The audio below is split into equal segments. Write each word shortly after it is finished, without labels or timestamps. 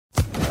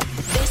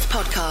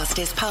podcast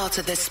is part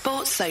of the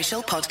Sports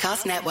Social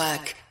Podcast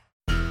Network.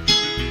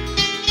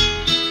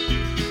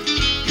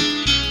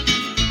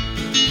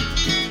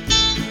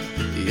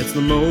 It's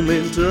the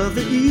moment of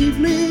the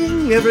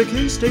evening every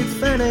K-State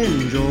fan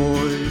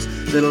enjoys.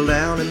 Settle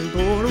down and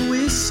pour a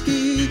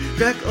whiskey,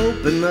 crack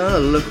open a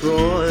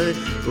LaCroix.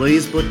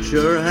 Please put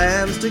your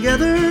hands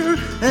together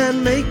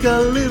and make a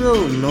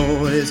little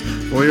noise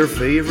for your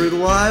favorite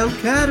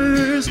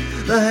Wildcatters,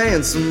 the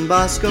handsome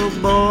Bosco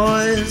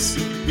Boys.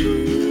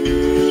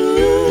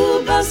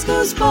 Ooh,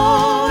 Bosco's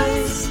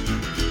Boys.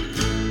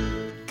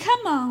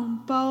 Come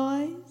on,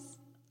 boys.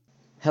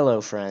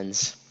 Hello,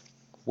 friends.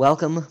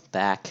 Welcome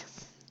back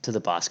to the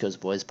Bosco's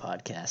Boys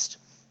podcast.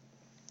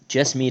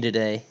 Just me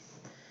today,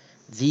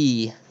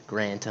 the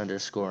Grant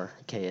 _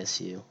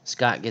 KSU.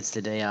 Scott gets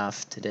the day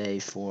off today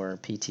for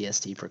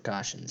PTSD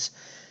precautions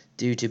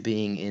due to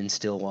being in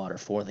Stillwater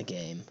for the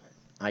game.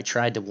 I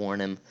tried to warn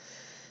him,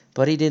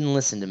 but he didn't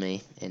listen to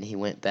me, and he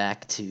went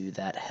back to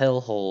that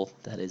hellhole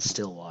that is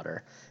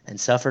Stillwater and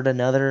suffered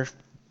another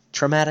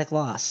traumatic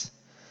loss.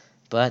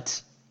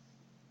 But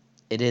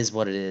it is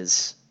what it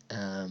is.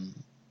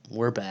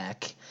 We're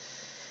back.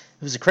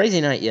 It was a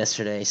crazy night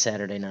yesterday,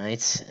 Saturday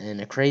night,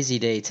 and a crazy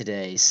day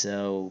today,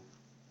 so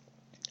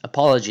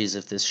apologies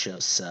if this show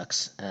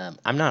sucks.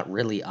 I'm not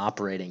really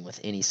operating with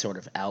any sort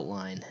of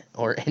outline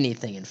or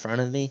anything in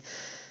front of me.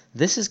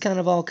 This is kind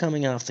of all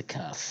coming off the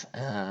cuff.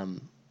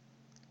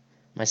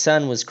 My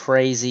son was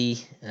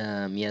crazy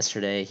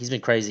yesterday. He's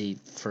been crazy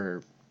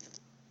for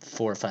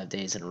 4 or 5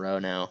 days in a row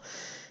now,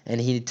 and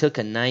he took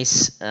a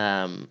nice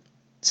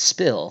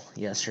spill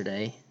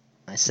yesterday.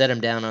 I set him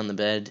down on the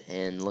bed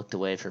and looked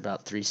away for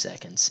about 3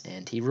 seconds,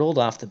 and he rolled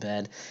off the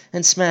bed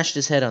and smashed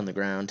his head on the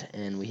ground,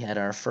 and we had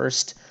our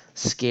first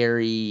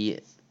scary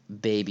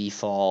baby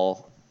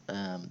fall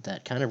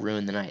that kind of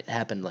ruined the night. It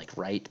happened like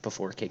right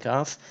before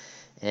kickoff,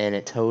 and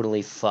it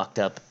totally fucked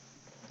up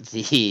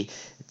the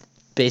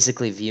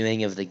basically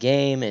viewing of the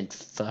game and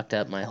fucked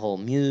up my whole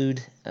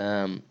mood.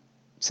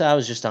 So I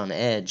was just on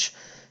edge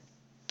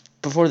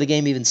before the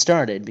game even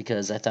started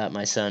because I thought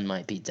my son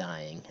might be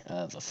dying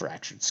of a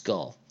fractured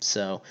skull.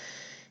 So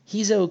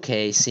he's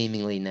okay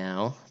seemingly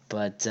now,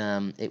 but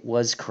it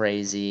was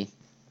crazy.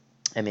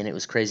 I mean, it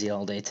was crazy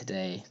all day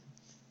today,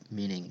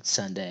 meaning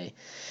Sunday.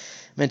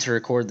 I meant to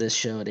record this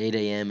show at 8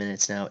 a.m. and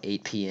it's now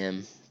 8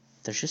 p.m.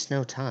 There's just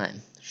no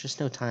time. There's just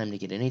no time to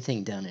get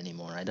anything done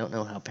anymore. I don't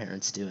know how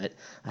parents do it.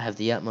 I have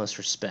the utmost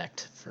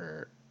respect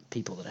for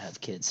people that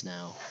have kids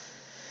now,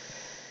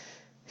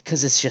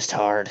 because it's just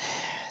hard.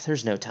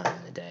 There's no time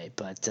in the day,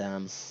 but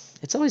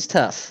it's always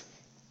tough.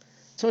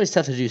 It's always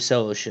tough to do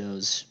solo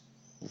shows,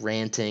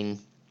 ranting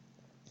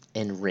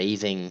and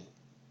raving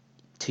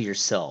to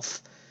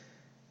yourself.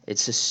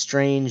 It's a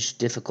strange,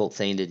 difficult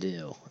thing to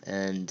do,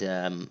 and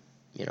I'm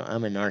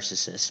a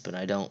narcissist, but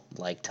I don't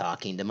like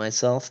talking to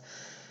myself,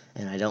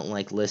 and I don't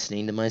like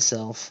listening to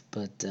myself,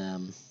 but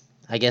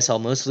I guess I'll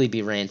mostly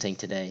be ranting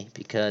today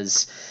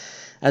because,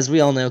 as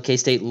we all know,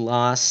 K-State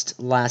lost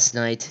last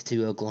night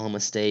to Oklahoma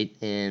State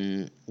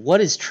in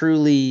what is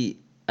truly,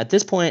 at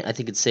this point, I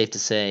think it's safe to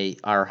say,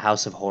 our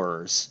house of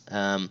horrors.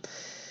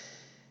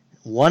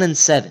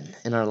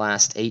 1-7 in our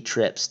last 8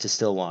 trips to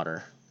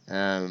Stillwater,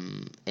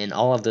 and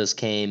all of those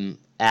came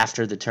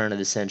after the turn of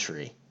the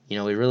century. We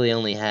really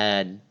only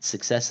had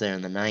success there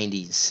in the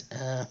 90s,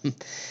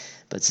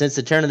 but since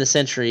the turn of the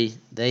century,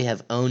 they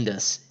have owned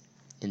us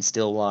in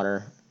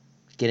Stillwater,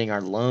 getting our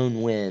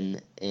lone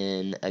win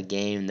in a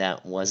game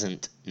that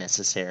wasn't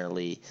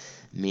necessarily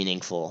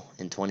meaningful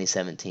in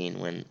 2017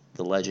 when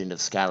the legend of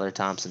Skylar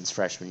Thompson's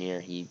freshman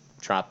year, he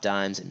dropped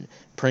dimes and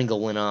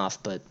Pringle went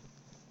off. But,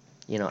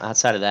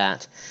 outside of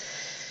that,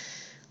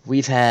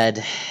 we've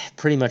had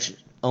pretty much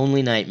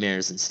only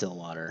nightmares in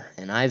Stillwater,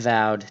 and I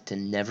vowed to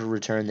never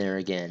return there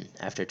again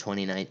after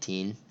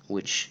 2019,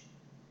 which,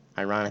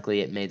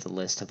 ironically, it made the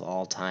list of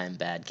all-time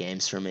bad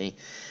games for me.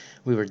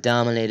 We were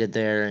dominated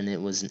there, and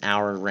it was an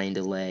hour rain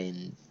delay,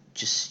 and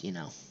just,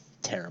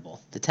 terrible.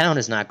 The town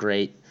is not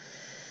great.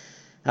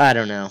 I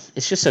don't know.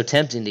 It's just so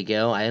tempting to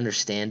go. I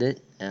understand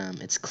it.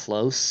 It's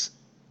close,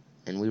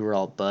 and we were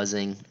all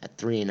buzzing at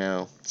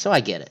 3-0, so I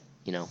get it.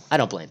 I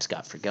don't blame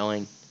Scott for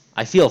going.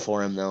 I feel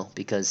for him, though,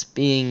 because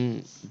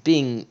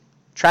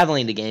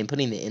traveling to game,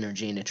 putting the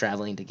energy into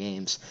traveling to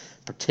games,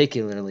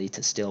 particularly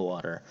to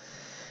Stillwater,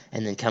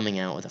 and then coming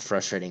out with a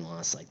frustrating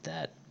loss like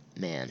that,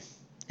 man,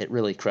 it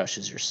really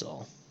crushes your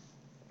soul.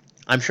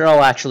 I'm sure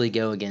I'll actually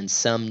go again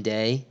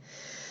someday,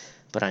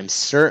 but I'm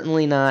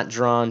certainly not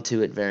drawn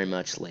to it very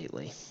much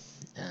lately.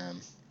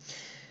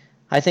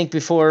 I think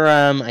before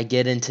I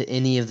get into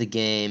any of the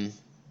game,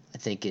 I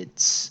think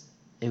it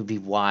would be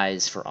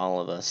wise for all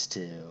of us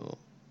to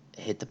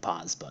hit the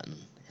pause button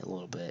a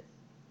little bit.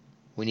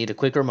 We need a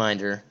quick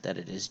reminder that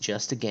it is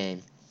just a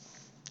game.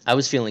 I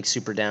was feeling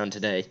super down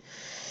today.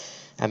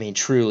 I mean,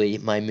 truly,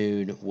 my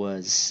mood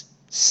was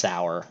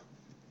sour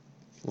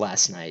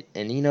last night.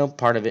 And,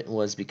 part of it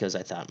was because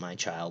I thought my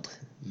child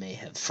may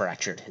have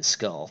fractured his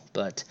skull.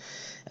 But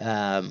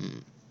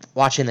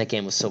watching that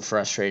game was so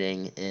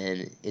frustrating,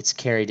 and it's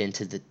carried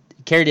into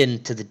carried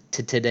into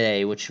to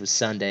today, which was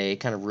Sunday. It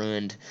kind of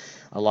ruined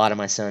a lot of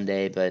my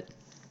Sunday, but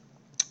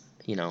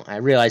I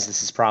realize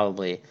this is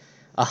probably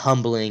a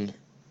humbling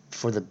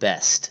for the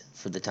best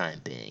for the time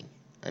being.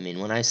 I mean,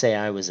 when I say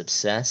I was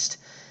obsessed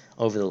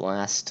over the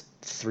last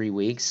 3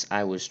 weeks,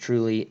 I was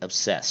truly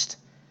obsessed.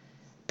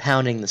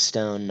 Pounding the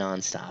stone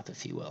nonstop,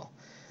 if you will.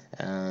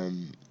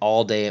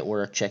 All day at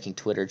work, checking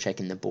Twitter,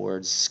 checking the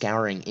boards,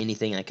 scouring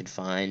anything I could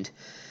find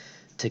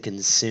to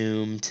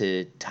consume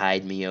to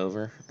tide me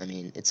over. I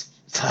mean, it's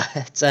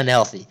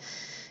unhealthy.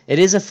 It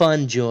is a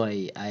fun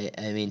joy, I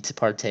mean, to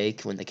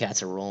partake when the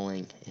Cats are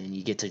rolling and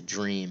you get to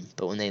dream.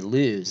 But when they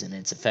lose and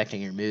it's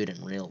affecting your mood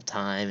in real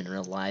time, in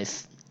real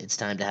life, it's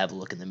time to have a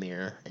look in the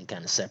mirror and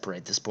kind of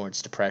separate the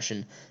sports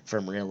depression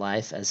from real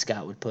life, as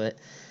Scott would put.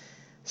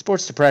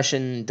 Sports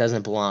depression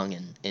doesn't belong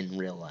in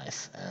real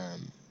life.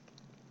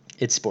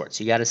 It's sports.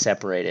 You got to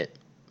separate it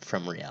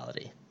from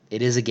reality.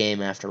 It is a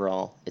game after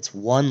all. It's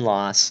one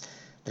loss.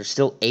 There's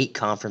still 8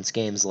 conference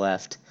games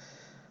left.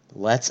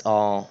 Let's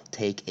all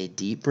take a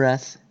deep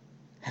breath,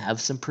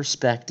 have some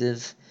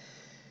perspective.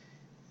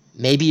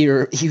 Maybe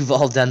you've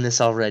all done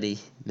this already.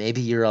 Maybe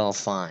you're all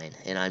fine,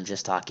 and I'm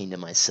just talking to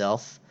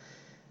myself.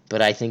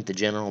 But I think the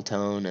general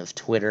tone of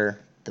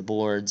Twitter, the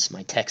boards,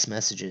 my text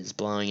messages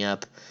blowing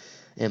up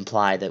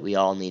imply that we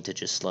all need to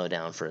just slow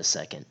down for a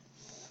second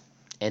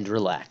and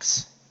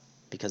relax,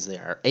 because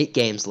there are 8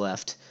 games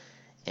left,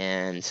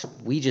 and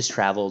we just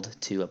traveled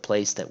to a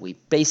place that we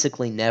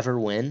basically never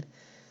win,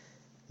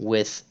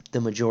 with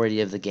the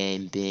majority of the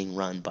game being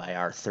run by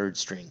our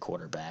third-string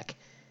quarterback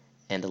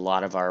and a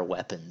lot of our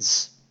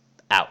weapons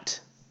out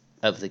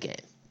of the game.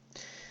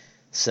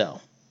 So,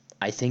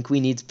 I think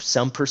we need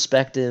some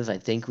perspective. I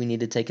think we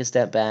need to take a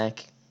step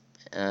back.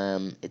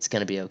 It's going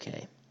to be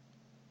okay.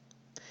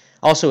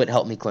 Also, it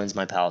helped me cleanse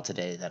my palate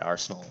today that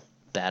Arsenal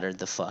battered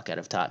the fuck out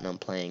of Tottenham,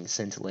 playing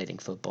scintillating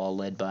football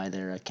led by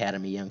their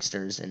academy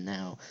youngsters, and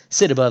now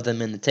sit above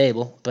them in the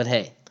table. But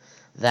hey,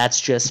 that's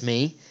just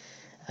me.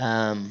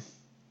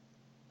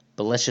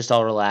 But let's just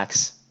all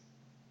relax,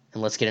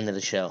 and let's get into the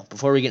show.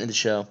 Before we get into the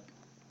show,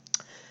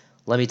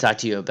 let me talk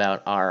to you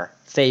about our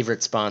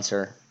favorite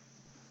sponsor,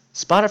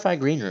 Spotify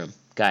Green Room.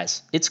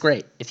 Guys, it's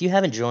great. If you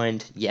haven't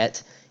joined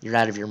yet, you're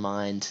out of your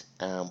mind.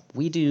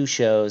 We do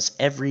shows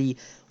every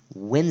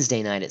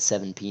Wednesday night at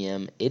 7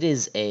 p.m. It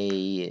is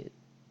a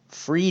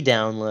free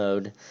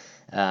download,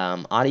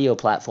 audio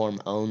platform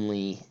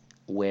only,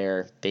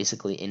 where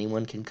basically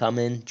anyone can come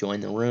in, join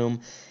the room,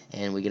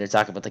 and we get to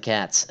talk about the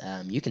Cats.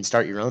 You can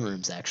start your own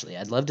rooms, actually.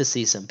 I'd love to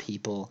see some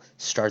people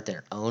start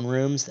their own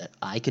rooms that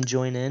I can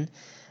join in.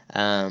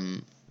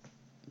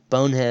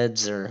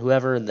 Boneheads or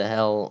whoever the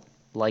hell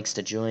likes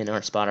to join our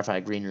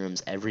Spotify Green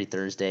Rooms every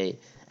Thursday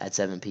at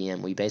 7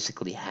 p.m. We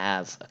basically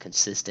have a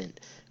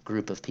consistent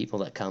group of people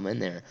that come in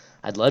there.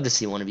 I'd love to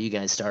see one of you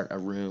guys start a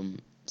room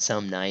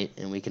some night,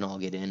 and we can all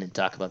get in and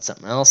talk about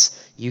something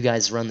else. You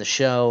guys run the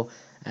show,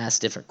 ask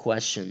different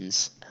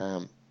questions.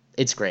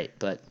 It's great,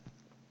 but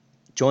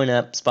join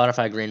up,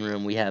 Spotify Green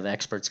Room. We have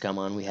experts come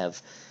on. We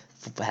have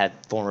had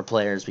former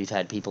players. We've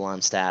had people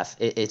on staff.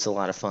 It's a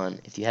lot of fun.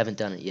 If you haven't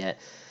done it yet,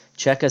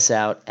 check us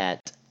out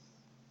at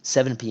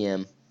 7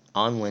 p.m.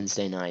 on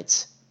Wednesday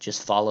nights.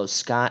 Just follow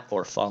Scott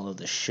or follow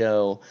the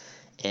show,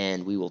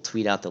 and we will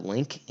tweet out the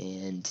link,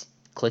 and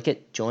click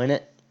it, join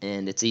it,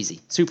 and it's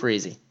easy. Super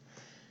easy.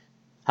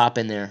 Hop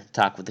in there,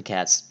 talk with the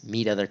Cats,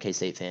 meet other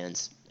K-State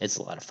fans. It's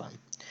a lot of fun.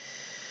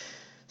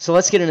 So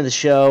let's get into the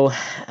show,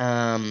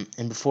 and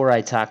before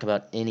I talk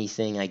about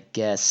anything, I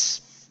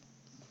guess,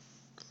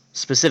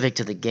 specific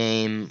to the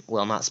game,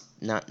 well,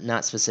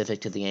 not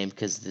specific to the game,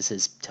 because this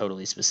is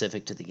totally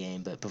specific to the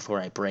game, but before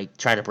I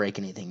try to break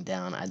anything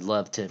down, I'd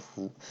love to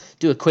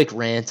do a quick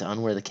rant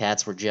on where the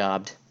Cats were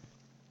jobbed.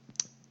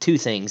 2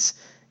 things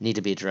need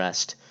to be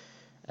addressed,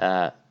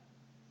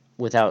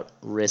 without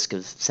risk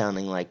of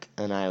sounding like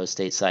an Iowa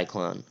State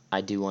Cyclone.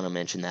 I do want to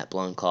mention that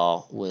blown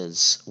call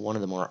was one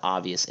of the more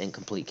obvious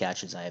incomplete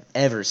catches I have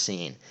ever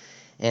seen.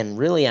 And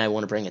really, I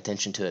want to bring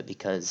attention to it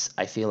because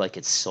I feel like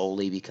it's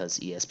solely because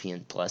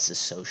ESPN Plus is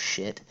so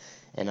shit,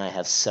 and I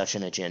have such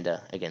an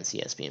agenda against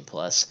ESPN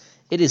Plus.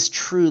 It is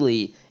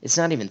truly, it's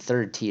not even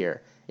third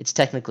tier. It's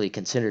technically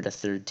considered a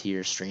third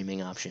tier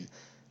streaming option,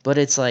 but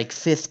it's like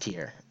 5th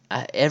tier.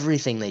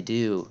 Everything they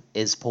do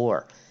is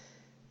poor.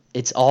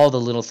 It's all the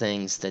little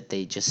things that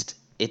they just,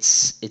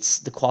 it's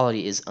the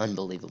quality is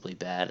unbelievably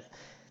bad.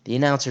 The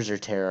announcers are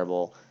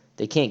terrible.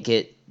 They can't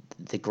get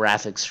the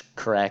graphics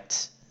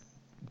correct.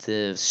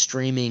 The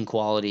streaming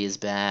quality is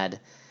bad.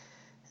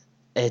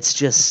 It's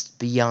just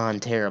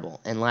beyond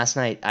terrible. And last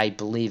night, I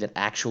believe it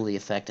actually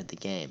affected the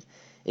game.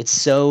 It's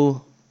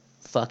so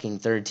fucking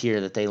third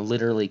tier that they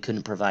literally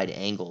couldn't provide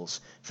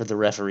angles for the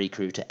referee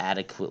crew to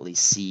adequately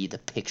see the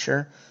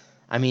picture.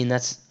 I mean,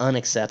 that's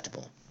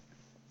unacceptable.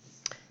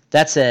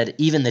 That said,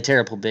 even the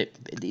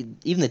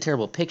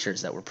terrible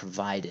pictures that were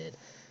provided,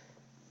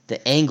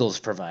 the angles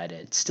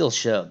provided, still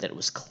showed that it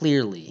was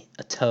clearly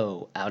a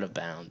toe out of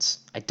bounds.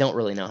 I don't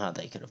really know how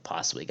they could have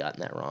possibly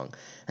gotten that wrong.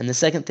 And the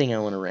second thing I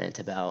want to rant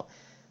about,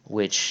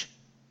 which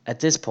at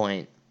this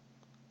point,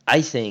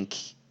 I think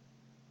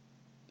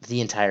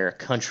the entire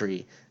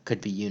country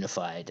could be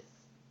unified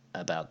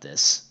about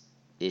this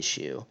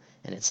issue.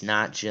 And it's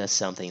not just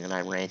something that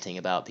I'm ranting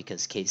about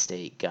because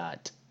K-State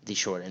got the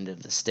short end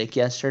of the stick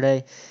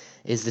yesterday,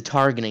 is the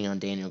targeting on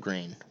Daniel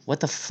Green. What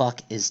the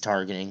fuck is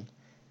targeting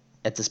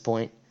at this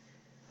point?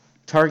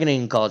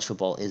 Targeting in college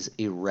football is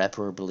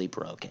irreparably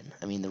broken.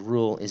 I mean, the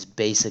rule is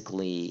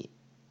basically,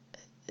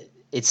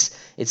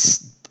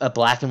 it's a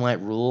black and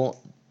white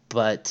rule,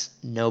 but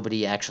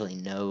nobody actually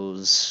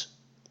knows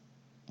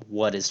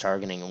what is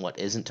targeting and what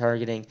isn't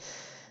targeting.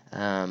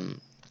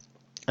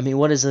 I mean,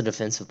 what is a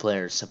defensive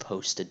player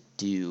supposed to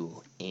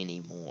do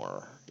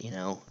anymore?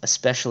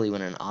 Especially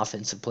when an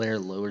offensive player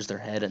lowers their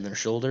head and their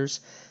shoulders.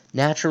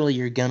 Naturally,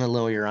 you're gonna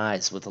lower your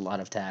eyes with a lot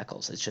of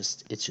tackles. It's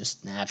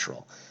just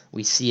natural.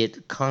 We see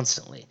it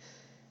constantly.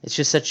 It's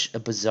just such a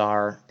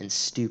bizarre and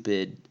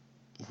stupid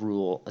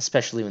rule,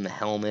 especially when the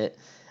helmet.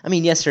 I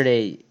mean,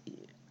 yesterday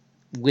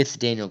with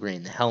Daniel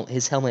Green,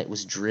 his helmet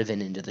was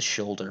driven into the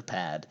shoulder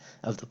pad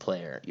of the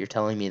player. You're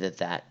telling me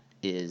that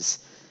is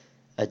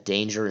a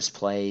dangerous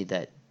play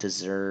that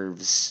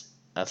deserves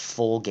a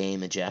full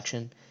game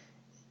ejection?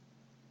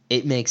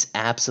 It makes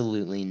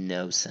absolutely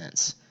no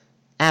sense.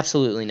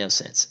 Absolutely no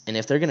sense. And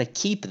if they're going to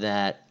keep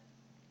those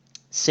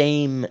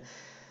same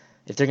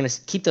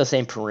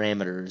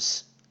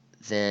parameters,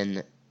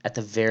 then at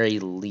the very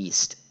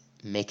least,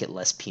 make it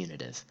less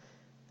punitive.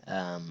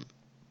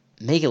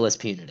 Make it less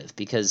punitive,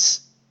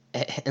 because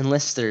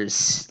unless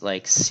there's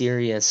like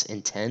serious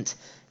intent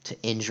to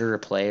injure a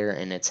player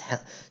and it's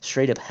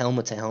straight up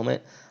helmet to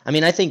helmet, I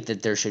mean, I think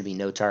that there should be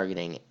no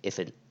targeting. If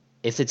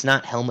it's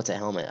not helmet to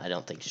helmet, I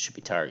don't think it should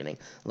be targeting.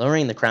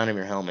 Lowering the crown of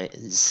your helmet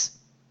is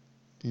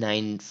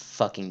 9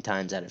 fucking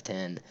times out of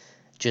 10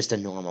 just a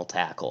normal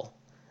tackle.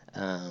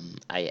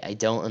 I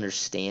don't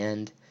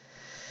understand.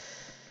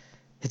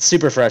 It's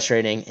super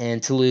frustrating,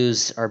 and to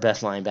lose our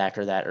best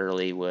linebacker that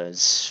early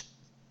was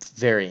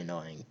very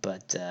annoying.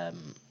 But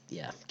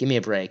yeah, give me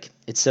a break.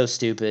 It's so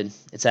stupid.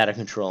 It's out of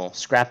control.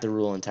 Scrap the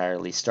rule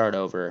entirely. Start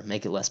over.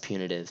 Make it less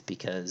punitive,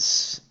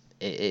 because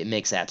it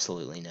makes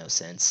absolutely no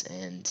sense,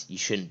 and you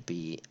shouldn't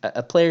be.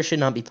 A player should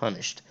not be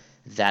punished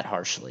that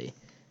harshly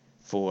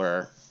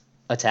for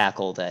a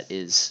tackle that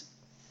is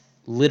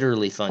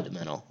literally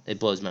fundamental. It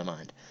blows my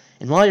mind.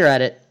 And while you're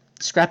at it,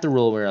 scrap the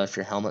rule where if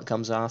your helmet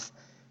comes off,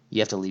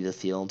 you have to leave the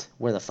field.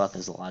 Where the fuck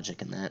is the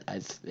logic in that?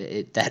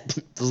 That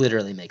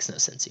literally makes no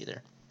sense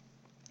either.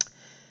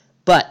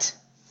 But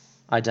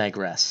I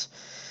digress.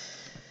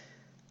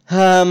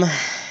 I'm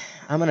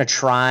going to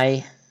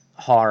try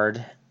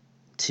hard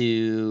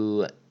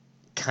to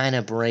kind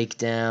of break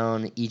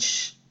down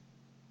each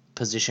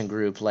position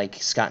group like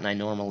Scott and I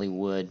normally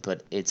would,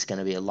 but it's going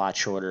to be a lot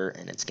shorter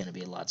and it's going to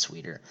be a lot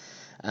sweeter.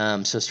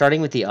 So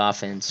starting with the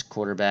offense,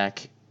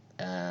 quarterback,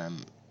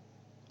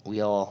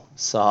 we all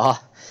saw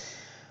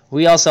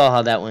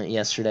how that went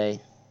yesterday.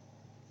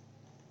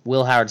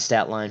 Will Howard's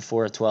stat line,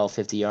 4 of 12,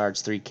 50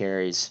 yards, 3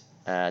 carries,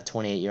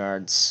 28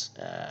 yards,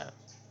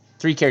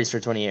 3 carries for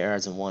 28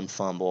 yards and 1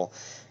 fumble.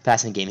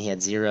 Passing game, he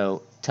had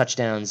 0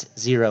 touchdowns,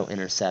 0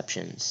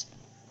 interceptions.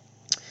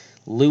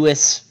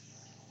 Lewis,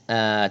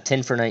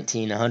 10 for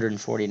 19,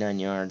 149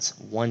 yards,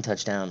 1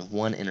 touchdown,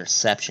 1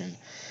 interception.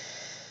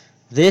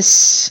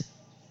 This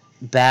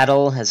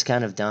battle has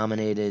kind of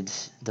dominated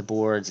the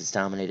boards. It's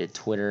dominated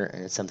Twitter,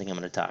 and it's something I'm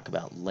going to talk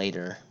about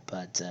later.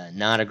 But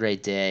not a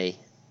great day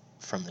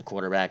from the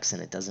quarterbacks,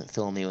 and it doesn't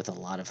fill me with a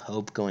lot of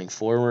hope going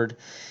forward,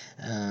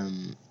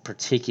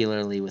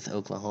 particularly with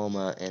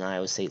Oklahoma and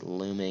Iowa State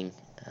looming.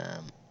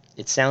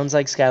 It sounds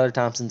like Skylar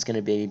Thompson's going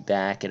to be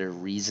back at a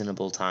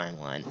reasonable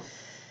timeline.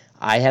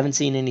 I haven't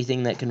seen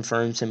anything that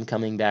confirms him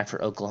coming back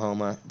for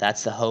Oklahoma.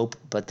 That's the hope,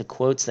 but the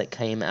quotes that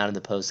came out of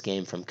the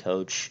postgame from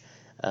Coach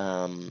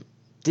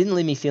didn't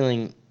leave me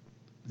feeling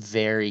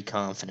very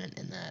confident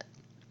in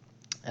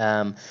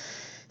that.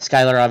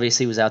 Skylar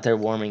obviously was out there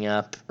warming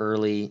up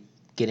early,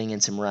 getting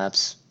in some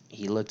reps.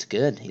 He looked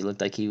good. He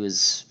looked like he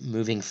was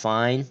moving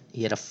fine.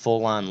 He had a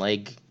full-on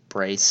leg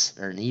brace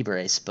or knee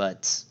brace,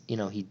 but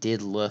he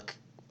did look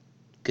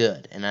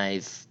good. And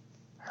I've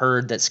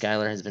heard that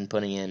Skylar has been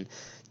putting in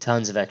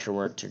tons of extra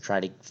work to try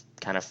to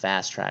kind of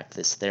fast-track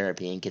this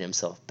therapy and get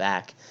himself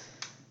back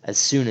as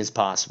soon as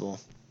possible.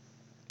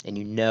 And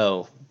you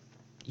know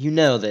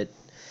that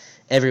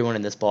everyone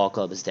in this ball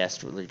club is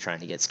desperately trying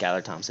to get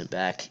Skylar Thompson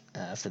back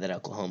for that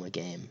Oklahoma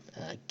game.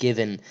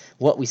 Given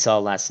what we saw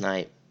last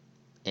night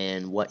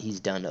and what he's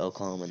done to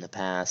Oklahoma in the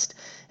past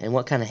and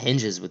what kind of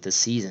hinges with this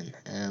season,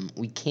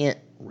 we can't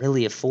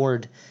really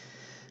afford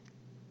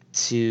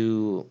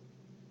to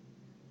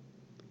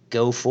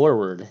go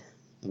forward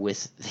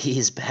with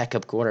these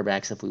backup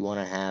quarterbacks if we want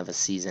to have a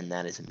season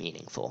that is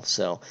meaningful.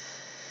 So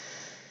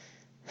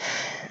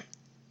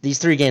these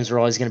 3 games were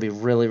always going to be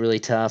really, really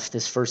tough.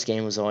 This first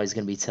game was always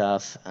going to be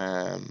tough.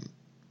 And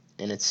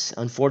it's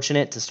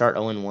unfortunate to start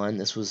 0-1.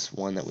 This was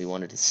one that we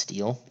wanted to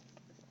steal.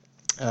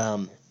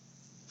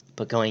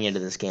 But going into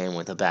this game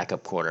with a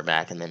backup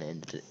quarterback and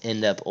then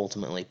end up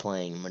ultimately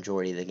playing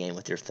majority of the game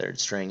with your third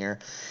stringer,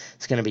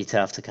 it's going to be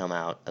tough to come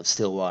out of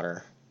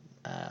Stillwater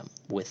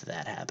with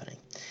that happening.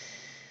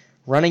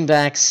 Running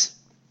backs,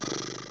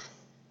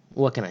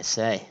 what can I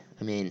say?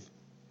 I mean,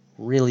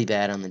 really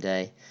bad on the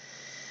day.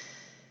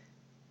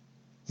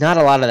 Not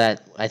a lot of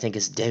that, I think,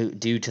 is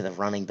due to the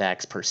running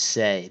backs per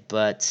se,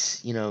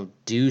 but,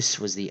 Deuce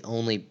was the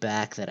only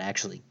back that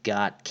actually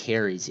got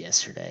carries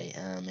yesterday,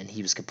 and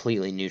he was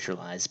completely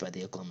neutralized by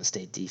the Oklahoma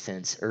State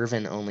defense.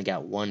 Irvin only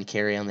got 1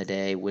 carry on the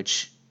day,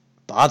 which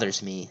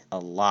bothers me a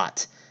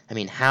lot. I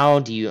mean, how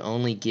do you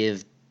only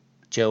give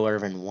Joe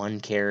Irvin 1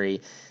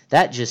 carry?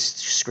 That just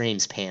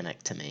screams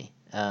panic to me.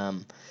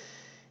 And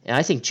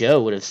I think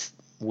Joe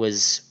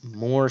was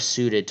more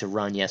suited to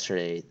run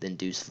yesterday than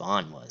Deuce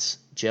Vaughn was.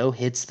 Joe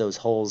hits those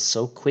holes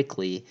so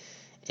quickly,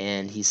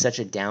 and he's such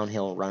a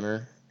downhill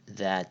runner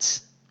that,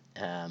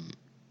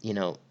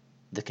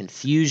 the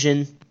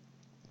confusion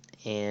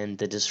and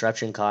the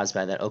disruption caused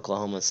by that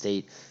Oklahoma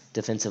State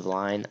defensive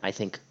line, I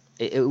think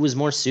it was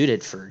more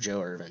suited for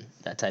Joe Irvin,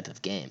 that type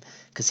of game,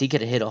 because he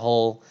could have hit a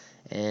hole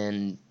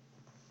and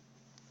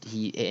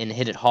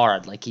hit it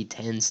hard like he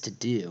tends to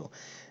do.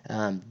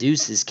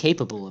 Deuce is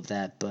capable of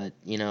that, but,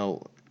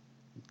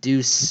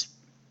 Deuce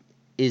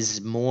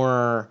is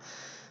more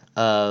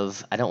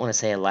of, I don't want to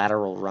say a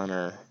lateral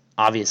runner.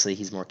 Obviously,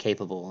 he's more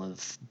capable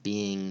of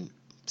being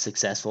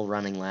successful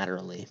running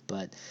laterally,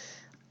 but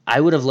I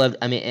would have loved,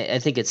 I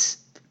think it's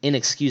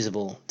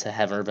inexcusable to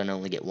have Irvin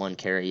only get 1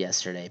 carry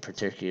yesterday,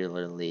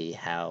 particularly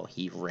how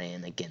he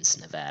ran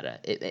against Nevada.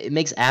 It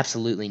makes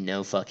absolutely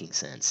no fucking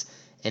sense,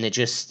 and it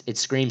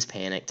screams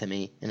panic to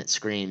me, and it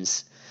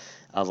screams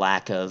a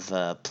lack of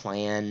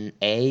plan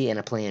A and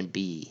a plan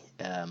B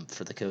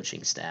for the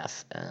coaching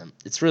staff.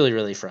 It's really,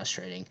 really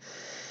frustrating.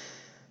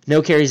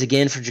 No carries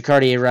again for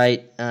Jacardier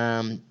Wright,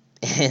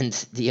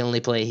 and the only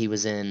play he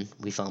was in,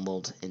 we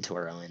fumbled into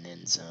our own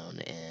end zone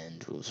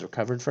and was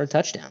recovered for a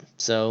touchdown.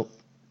 So,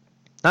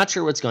 not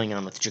sure what's going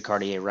on with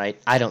Jacardier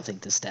Wright. I don't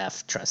think the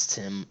staff trusts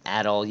him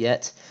at all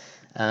yet.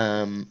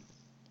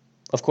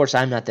 Of course,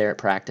 I'm not there at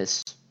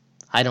practice.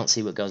 I don't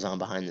see what goes on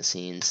behind the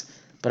scenes,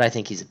 but I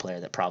think he's a player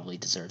that probably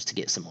deserves to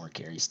get some more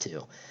carries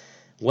too.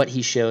 What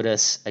he showed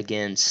us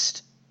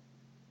against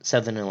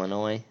Southern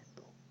Illinois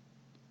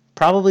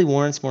probably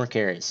warrants more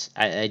carries.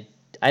 I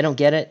don't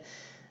get it.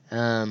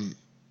 And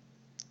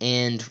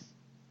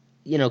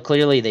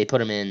clearly they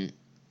put him in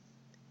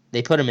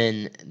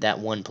that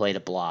one play to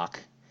block.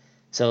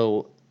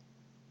 So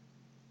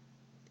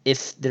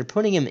if they're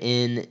putting him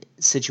in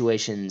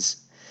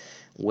situations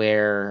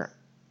where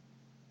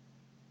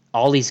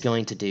all he's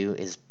going to do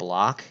is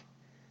block,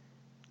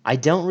 I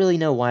don't really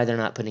know why they're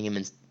not putting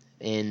him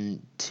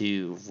in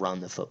to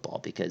run the football,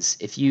 because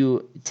if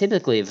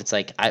it's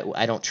like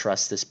I don't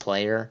trust this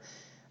player,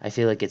 I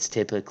feel like it's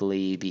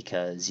typically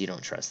because you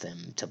don't trust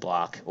them to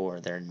block, or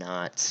they're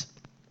not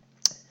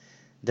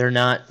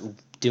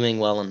doing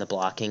well in the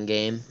blocking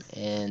game.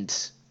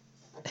 And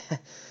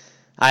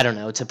I don't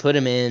know, to put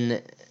him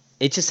in,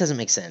 it just doesn't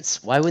make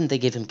sense. Why wouldn't they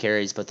give him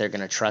carries, but they're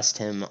going to trust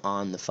him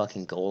on the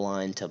fucking goal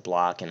line to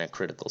block in a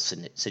critical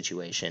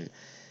situation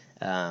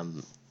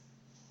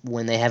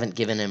when they haven't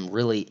given him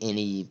really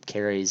any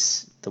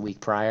carries the week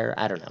prior?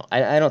 I don't know.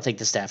 I don't think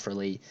the staff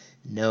really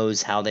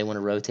knows how they want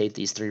to rotate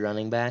these 3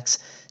 running backs.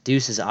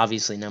 Deuce is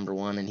obviously number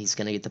 1, and he's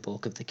going to get the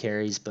bulk of the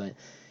carries, but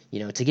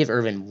to give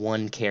Irvin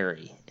 1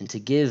 carry and to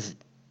give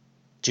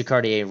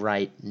Jacardier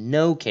Wright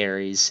no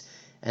carries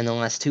in the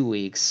last 2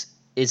 weeks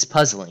is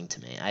puzzling to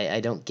me.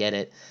 I don't get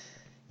it.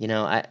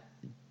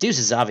 Deuce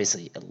is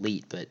obviously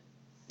elite, but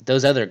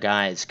those other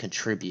guys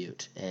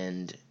contribute,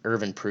 and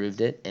Irvin proved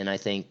it, and I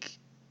think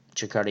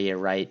Jacardier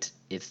Wright,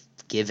 if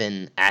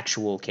given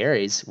actual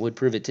carries, would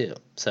prove it too.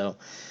 So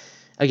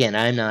again,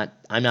 I'm not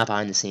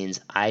behind the scenes.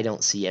 I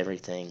don't see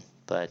everything,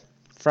 but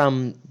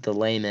from the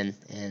layman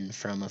and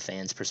from a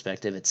fan's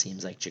perspective, it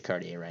seems like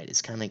Jacardier Wright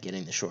is kind of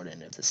getting the short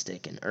end of the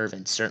stick, and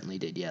Irvin certainly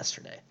did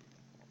yesterday.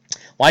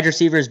 Wide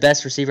receivers,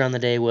 best receiver on the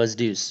day was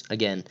Deuce.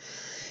 Again,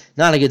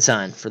 not a good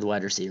sign for the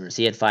wide receivers.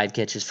 He had 5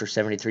 catches for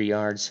 73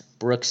 yards.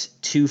 Brooks,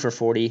 2 for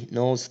 40.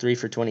 Knowles, 3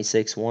 for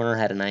 26. Warner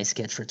had a nice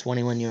catch for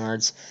 21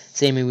 yards.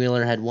 Sammy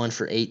Wheeler had 1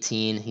 for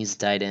 18. He's a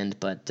tight end,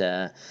 but,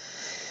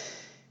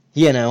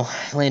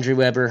 Landry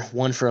Weber,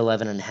 1 for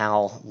 11, and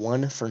Howell,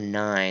 1 for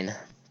 9.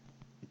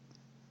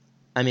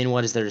 I mean,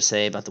 what is there to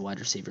say about the wide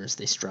receivers?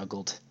 They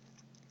struggled,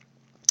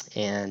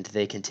 and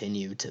they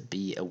continue to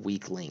be a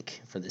weak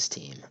link for this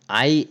team.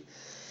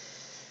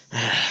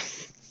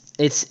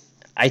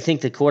 I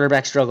think the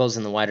quarterback struggles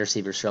and the wide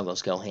receiver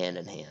struggles go hand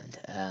in hand.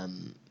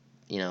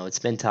 It's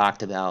been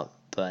talked about,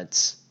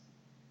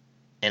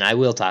 and I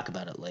will talk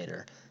about it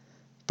later,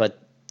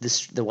 but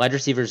the wide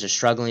receivers are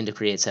struggling to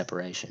create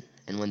separation.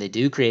 And when they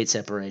do create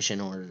separation,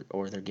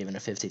 or they're given a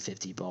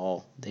 50-50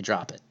 ball, they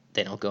drop it.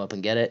 They don't go up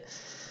and get it.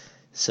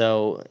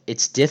 So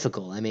it's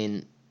difficult. I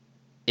mean,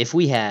 if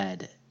we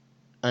had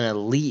an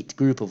elite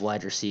group of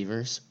wide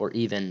receivers, or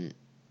even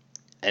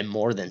a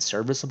more than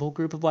serviceable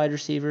group of wide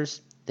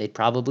receivers, they'd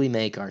probably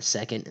make our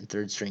second and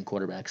third string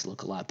quarterbacks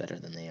look a lot better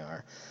than they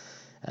are.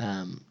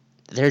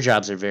 Their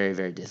jobs are very,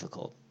 very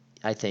difficult.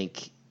 I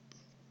think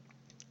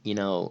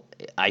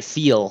I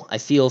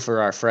feel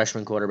for our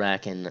freshman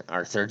quarterback and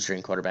our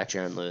third-string quarterback,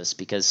 Jaron Lewis,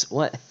 because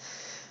what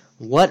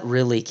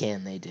really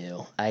can they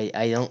do?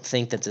 I don't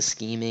think that the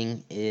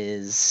scheming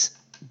is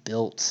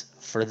built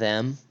for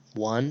them,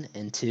 one,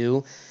 and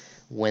two,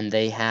 when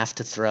they have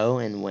to throw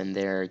and when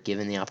they're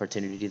given the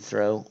opportunity to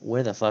throw,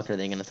 where the fuck are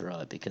they going to throw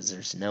it? Because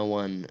there's no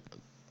one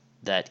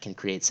that can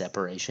create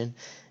separation,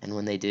 and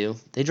when they do,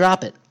 they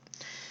drop it.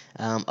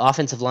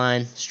 Offensive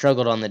line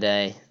struggled on the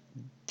day.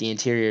 The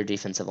interior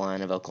defensive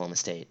line of Oklahoma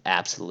State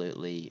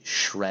absolutely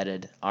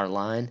shredded our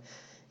line,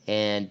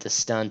 and the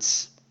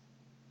stunts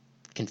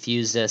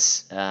confused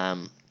us.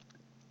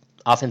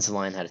 Offensive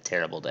line had a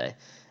terrible day.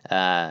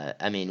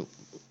 Let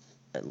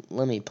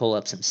me pull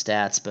up some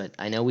stats, but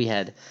I know we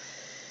had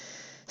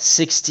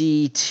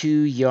 62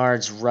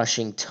 yards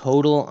rushing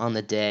total on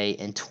the day,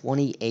 and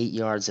 28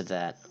 yards of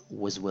that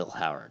was Will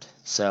Howard.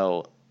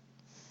 So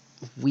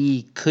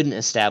we couldn't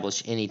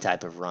establish any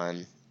type of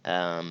run.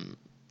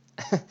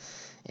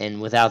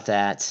 And without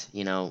that,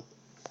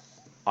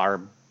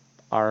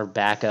 our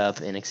backup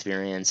and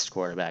experienced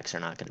quarterbacks are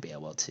not going to be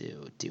able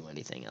to do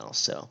anything else.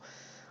 So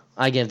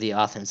I give the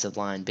offensive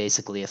line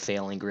basically a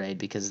failing grade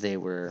because they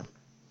were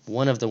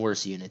one of the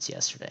worst units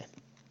yesterday.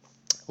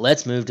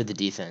 Let's move to the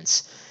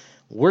defense.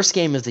 Worst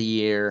game of the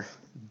year,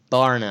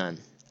 bar none.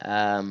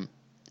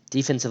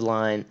 Defensive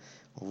line,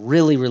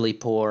 really, really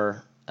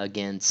poor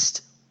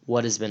against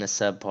what has been a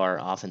subpar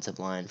offensive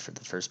line for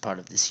the first part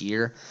of this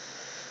year.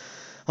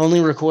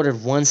 Only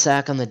recorded 1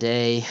 sack on the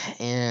day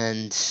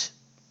and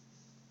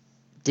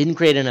didn't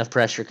create enough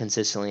pressure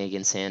consistently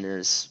against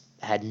Sanders.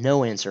 Had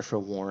no answer for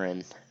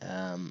Warren.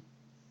 And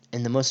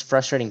the most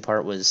frustrating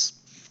part was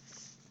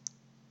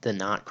the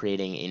not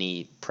creating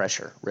any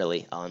pressure,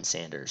 really, on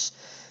Sanders.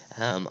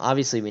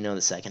 Obviously, we know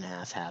the second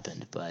half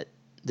happened, but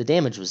the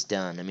damage was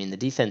done. I mean, the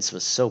defense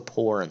was so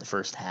poor in the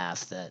first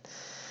half that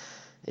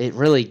it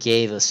really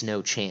gave us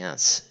no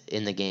chance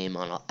in the game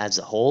as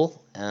a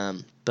whole.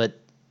 But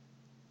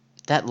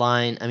that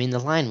line, the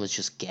line was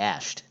just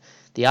gashed.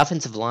 The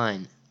offensive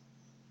line,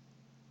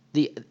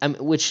 the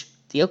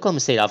Oklahoma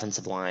State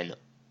offensive line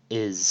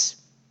is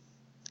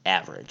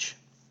average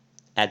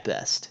at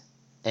best.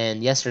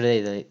 And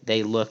yesterday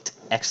they looked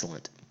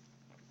excellent.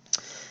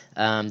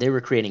 They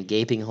were creating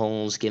gaping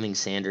holes, giving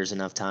Sanders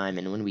enough time,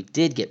 and when we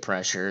did get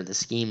pressure, the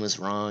scheme was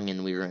wrong,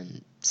 and we were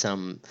in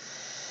some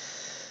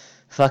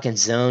fucking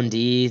zone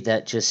D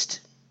that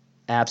just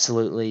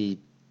absolutely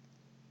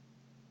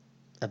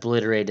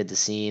obliterated the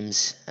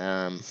seams.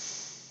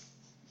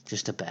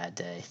 Just a bad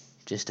day.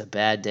 Just a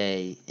bad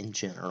day in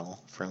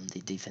general from the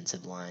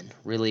defensive line.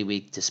 Really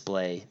weak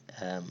display.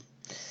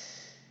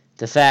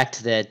 The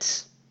fact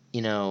that,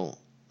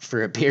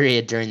 for a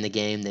period during the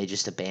game, they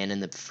just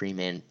abandoned the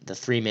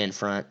three-man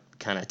front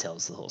kind of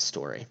tells the whole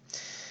story.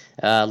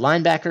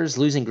 Linebackers,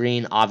 losing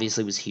Green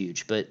obviously was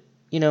huge, but,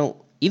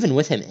 even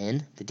with him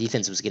in, the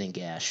defense was getting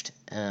gashed.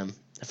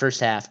 The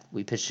first half,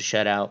 we pitched a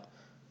shutout.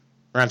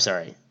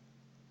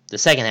 The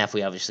second half,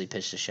 we obviously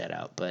pitched a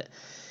shutout, but,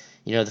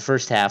 the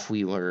first half,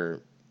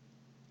 it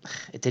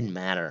didn't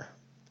matter.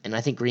 And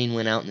I think Green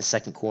went out in the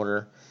second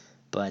quarter,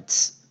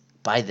 but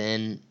by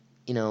then,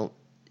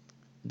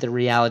 the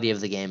reality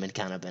of the game had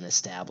kind of been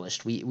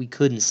established. We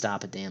couldn't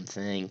stop a damn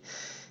thing,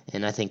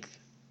 and I think,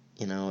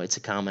 it's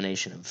a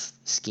combination of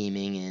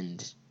scheming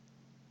and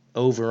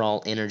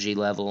overall energy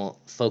level,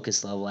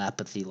 focus level,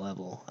 apathy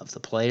level of the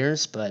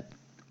players, but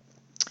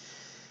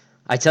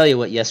I tell you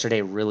what,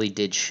 yesterday really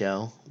did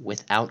show.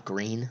 Without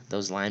Green,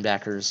 those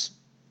linebackers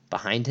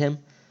behind him,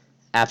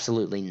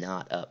 absolutely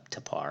not up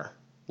to par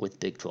with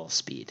Big 12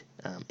 speed.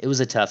 It was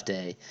a tough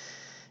day.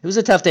 It was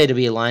a tough day to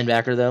be a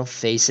linebacker, though,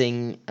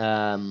 facing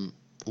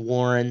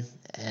Warren,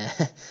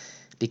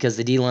 because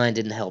the D-line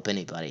didn't help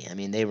anybody.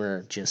 They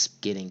were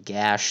just getting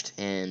gashed,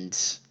 and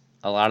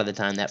a lot of the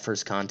time that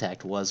first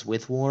contact was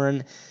with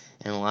Warren,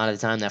 and a lot of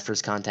the time that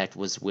first contact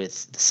was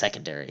with the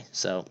secondary.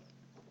 So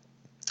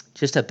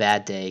just a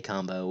bad day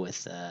combo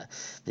with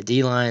the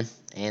D-line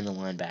and the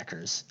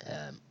linebackers.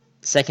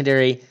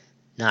 Secondary,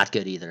 not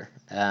good either.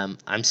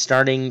 I'm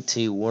starting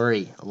to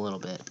worry a little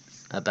bit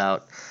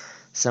about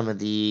some of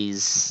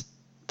these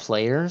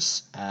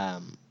players.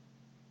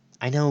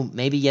 I know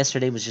maybe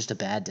yesterday was just a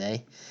bad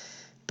day,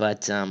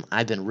 but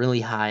I've been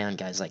really high on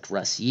guys like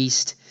Russ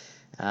Yeast,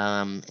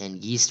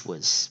 and Yeast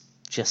was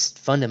just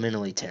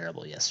fundamentally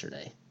terrible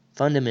yesterday.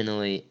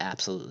 Fundamentally,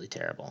 absolutely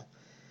terrible.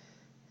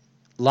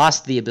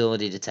 Lost the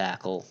ability to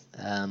tackle.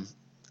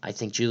 I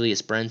think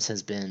Julius Brents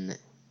has been,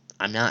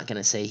 I'm not going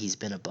to say he's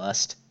been a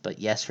bust, but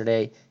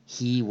yesterday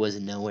he was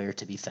nowhere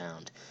to be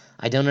found.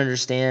 I don't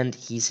understand.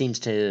 He seems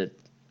to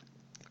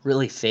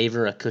really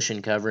favor a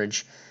cushion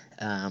coverage.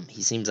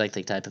 He seems like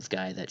the type of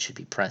guy that should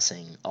be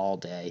pressing all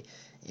day.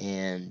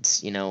 And,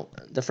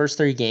 the first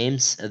 3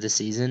 games of the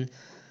season,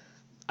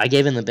 I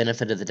gave him the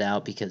benefit of the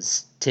doubt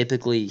because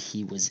typically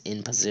he was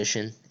in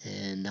position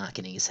and not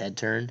getting his head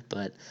turned.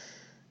 But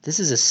this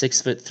is a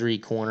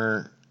 6'3"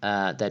 corner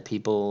that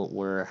people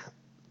were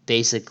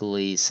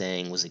basically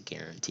saying was a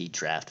guaranteed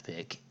draft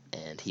pick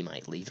and he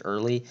might leave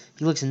early.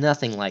 He looks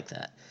nothing like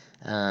that.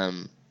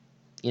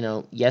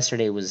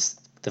 Yesterday was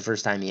the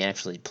first time he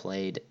actually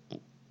played.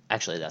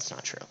 Actually, that's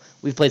not true.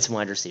 We've played some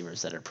wide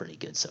receivers that are pretty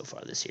good so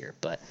far this year.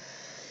 But,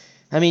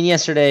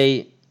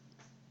 yesterday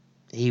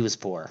he was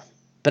poor.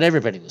 But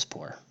everybody was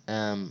poor.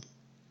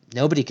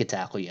 Nobody could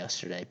tackle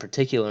yesterday,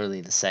 particularly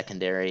the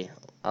secondary.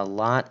 A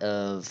lot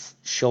of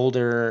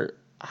shoulder,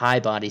 high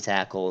body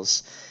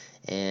tackles.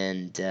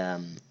 And,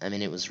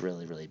 it was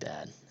really, really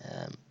bad.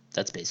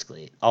 That's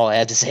basically all I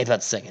had to say about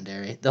the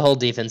secondary. The whole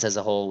defense as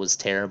a whole was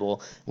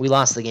terrible. We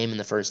lost the game in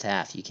the first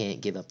half. You can't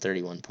give up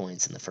 31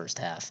 points in the first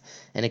half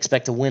and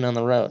expect to win on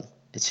the road.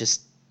 It's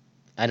just,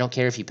 I don't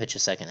care if you pitch a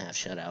second half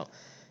shutout.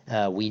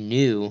 We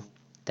knew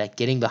that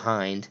getting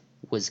behind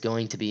was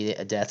going to be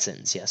a death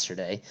sentence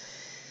yesterday.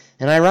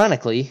 And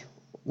ironically,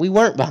 we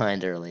weren't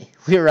behind early.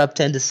 We were up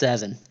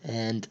 10-7.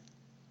 And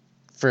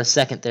for a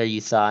second there,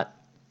 you thought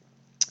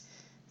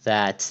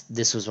that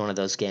this was one of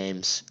those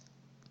games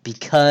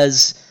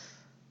because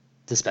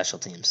the special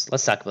teams.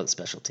 Let's talk about the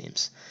special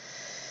teams.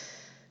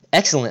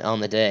 Excellent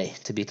on the day,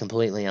 to be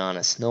completely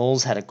honest.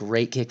 Knowles had a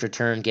great kick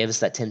return, gave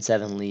us that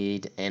 10-7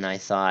 lead, and I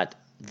thought,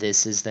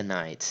 this is the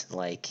night.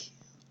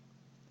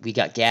 We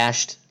got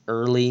gashed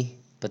early,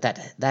 but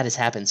that has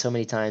happened so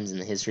many times in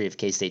the history of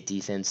K-State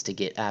defense to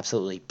get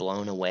absolutely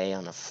blown away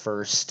on a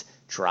first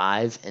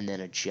drive and then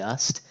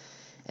adjust,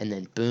 and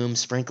then boom,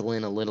 sprinkle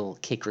in a little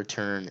kick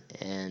return,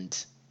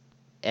 and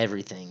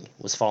everything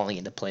was falling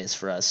into place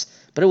for us.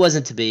 But it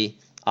wasn't to be.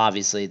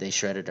 Obviously, they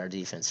shredded our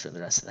defense for the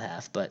rest of the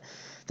half. But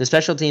the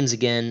special teams,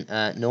 again,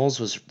 Knowles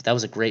was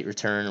a great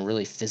return, a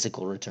really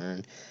physical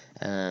return.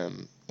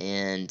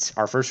 And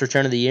our first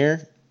return of the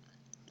year,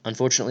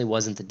 unfortunately,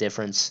 wasn't the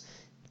difference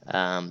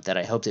that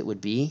I hoped it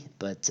would be.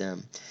 But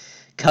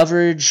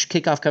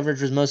kickoff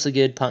coverage was mostly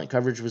good. Punt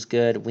coverage was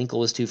good. Winkle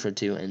was 2 for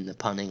 2, and the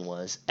punting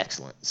was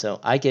excellent. So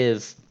I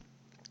give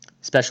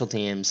special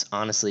teams,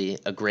 honestly,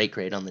 a great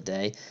grade on the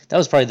day. That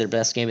was probably their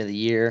best game of the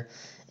year.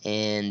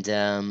 And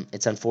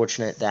it's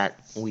unfortunate that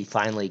we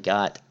finally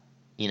got,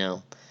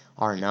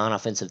 our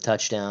non-offensive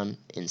touchdown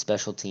in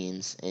special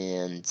teams,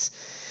 and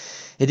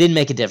it didn't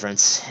make a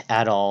difference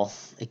at all.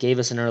 It gave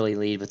us an early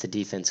lead, but the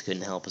defense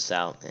couldn't help us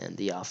out, and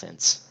the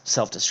offense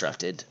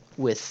self-destructed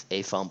with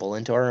a fumble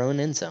into our own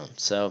end zone.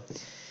 So,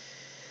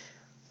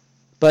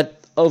 but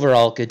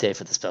overall, good day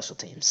for the special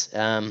teams.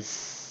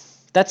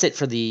 That's it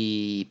for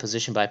the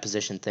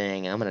position-by-position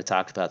thing. I'm going to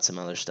talk about some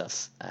other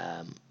stuff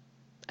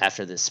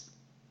after this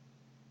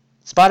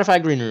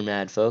Spotify Green Room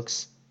ad,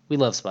 folks. We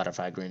love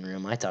Spotify Green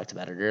Room. I talked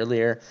about it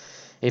earlier.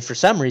 If for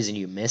some reason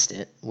you missed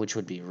it, which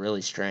would be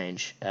really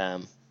strange,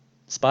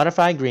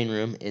 Spotify Green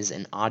Room is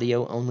an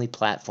audio-only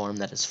platform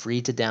that is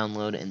free to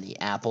download in the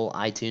Apple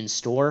iTunes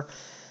Store.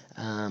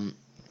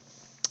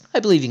 I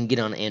believe you can get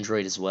on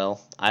Android as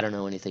well. I don't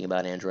know anything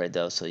about Android,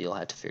 though, so you'll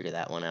have to figure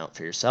that one out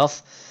for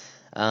yourself.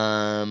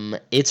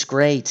 It's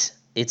great.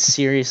 It's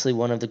seriously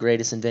one of the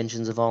greatest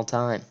inventions of all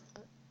time.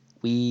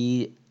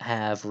 We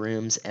have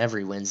rooms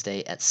every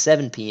Wednesday at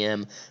 7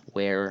 p.m.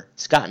 where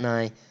Scott and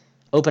I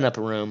open up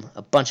a room,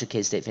 a bunch of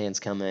K-State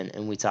fans come in,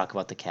 and we talk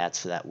about the Cats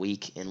for that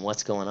week and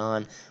what's going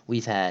on.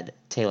 We've had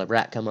Taylor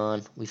Bratt come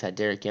on. We've had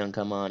Derek Young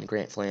come on,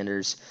 Grant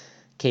Flanders,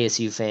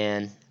 KSU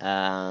fan,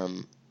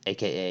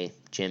 a.k.a.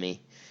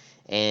 Jimmy,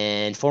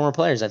 and former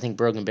players. I think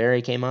Brogan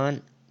Berry came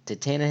on.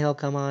 Did Tannehill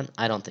come on?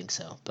 I don't think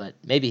so, but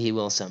maybe he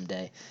will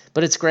someday.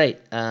 But it's great.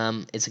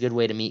 It's a good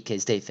way to meet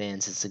K-State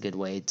fans. It's a good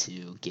way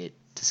to get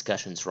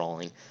discussions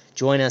rolling.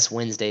 Join us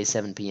Wednesday,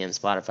 7 p.m.,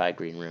 Spotify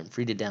Green Room.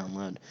 Free to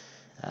download.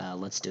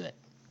 Let's do it.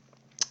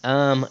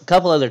 A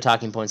couple other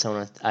talking points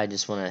I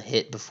just want to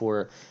hit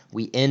before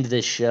we end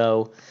this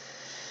show.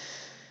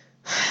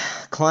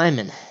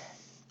 Kleiman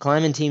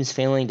teams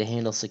failing to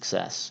handle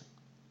success.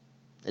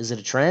 Is it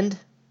a trend?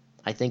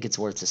 I think it's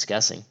worth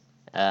discussing.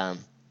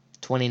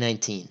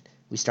 2019,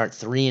 we start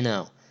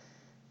 3-0.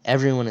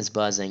 Everyone is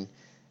buzzing,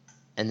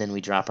 and then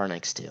we drop our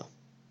next two.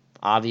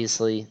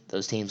 Obviously,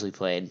 those teams we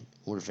played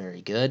were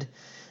very good.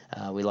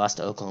 We lost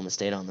to Oklahoma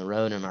State on the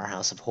road in our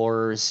House of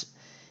Horrors,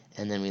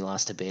 and then we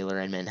lost to Baylor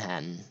and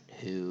Manhattan,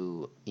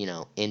 who,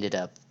 ended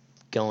up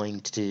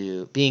going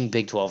to being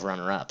Big 12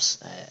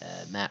 runner-ups.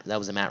 That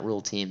was a Matt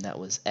Rule team that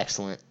was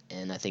excellent,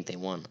 and I think they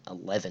won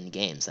 11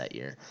 games that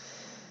year.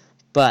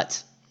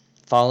 But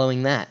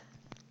following that,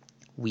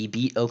 we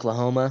beat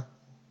Oklahoma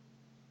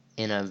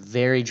in a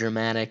very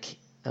dramatic,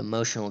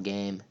 emotional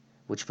game,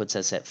 which puts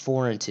us at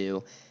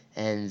 4-2.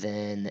 And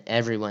then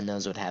everyone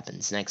knows what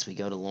happens next. We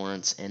go to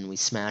Lawrence and we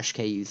smash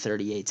KU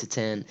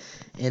 38-10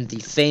 in the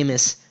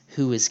famous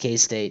Who is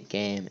K-State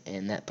game,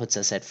 and that puts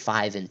us at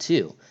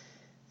 5-2.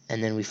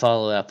 And then we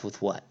follow up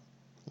with what?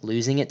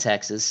 Losing at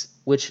Texas,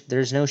 which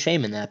there's no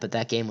shame in that, but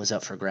that game was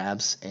up for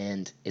grabs,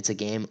 and it's a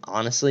game,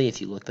 honestly,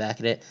 if you look back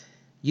at it,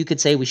 you could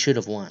say we should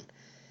have won.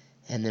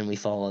 And then we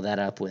follow that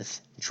up with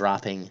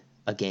dropping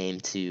a game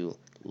to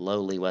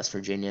lowly West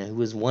Virginia, who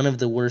was one of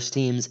the worst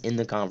teams in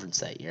the conference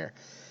that year.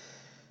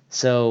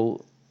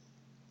 So,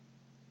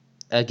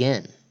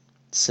 again,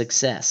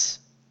 success.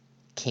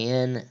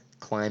 Can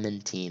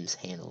Kleiman teams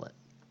handle it?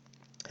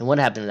 And what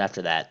happened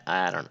after that?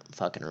 I don't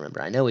fucking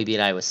remember. I know we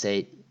beat Iowa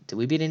State. Did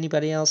we beat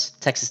anybody else?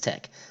 Texas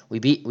Tech. We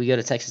go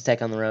to Texas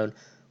Tech on the road.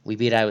 We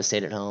beat Iowa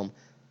State at home.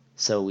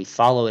 So we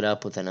follow it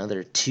up with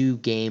another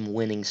 2-game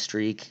winning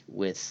streak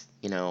with,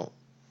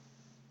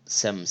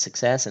 some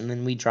success. And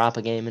then we drop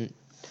a game in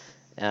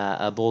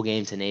a bowl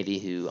game to Navy,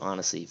 who,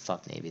 honestly,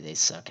 fuck Navy. They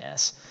suck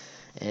ass.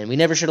 And we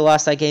never should have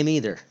lost that game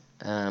either.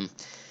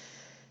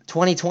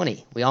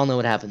 2020, we all know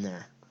what happened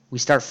there. We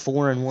start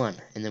 4-1,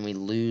 and then we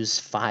lose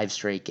 5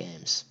 straight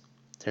games.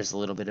 There's a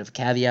little bit of a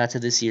caveat to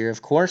this year,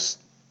 of course.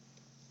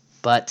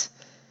 But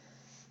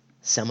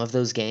some of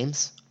those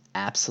games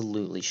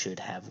absolutely should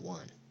have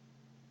won.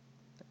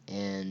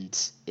 And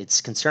it's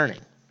concerning.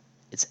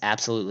 It's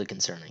absolutely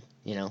concerning.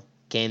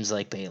 Games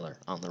like Baylor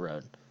on the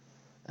road.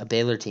 A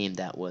Baylor team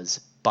that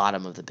was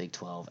bottom of the Big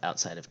 12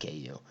 outside of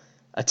KU.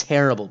 A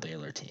terrible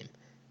Baylor team.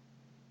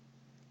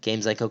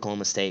 Games like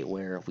Oklahoma State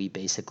where we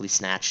basically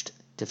snatched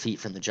defeat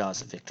from the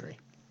jaws of victory.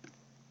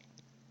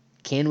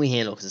 Can we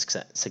handle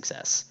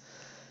success?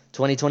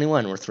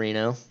 2021, we're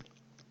 3-0.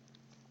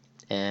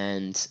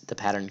 And the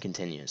pattern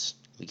continues.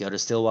 We go to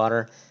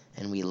Stillwater,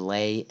 and we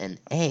lay an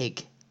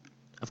egg.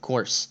 Of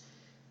course,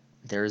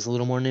 there is a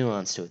little more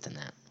nuance to it than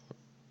that.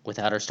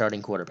 Without our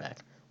starting quarterback,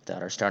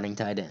 without our starting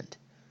tight end,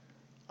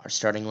 our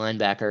starting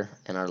linebacker,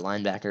 and our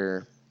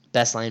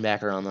best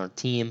linebacker on our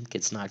team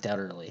gets knocked out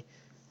early,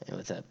 and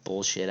with a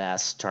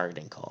bullshit-ass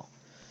targeting call.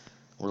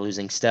 We're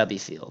losing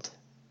Stubblefield.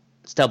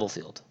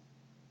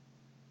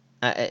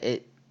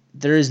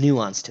 There is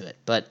nuance to it,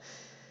 but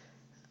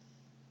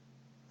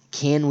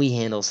can we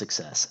handle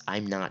success?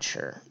 I'm not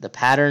sure. The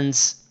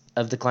patterns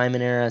of the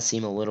Kleiman era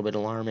seem a little bit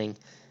alarming,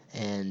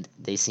 and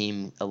they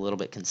seem a little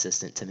bit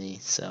consistent to me,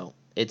 so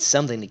it's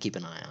something to keep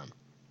an eye on.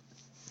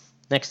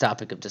 Next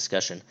topic of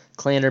discussion,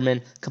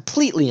 Klanderman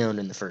completely owned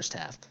in the first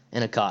half,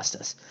 and it cost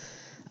us.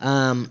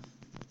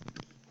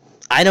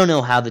 I don't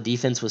know how the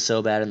defense was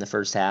so bad in the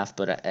first half,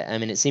 but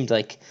it seemed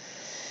like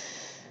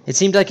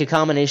a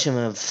combination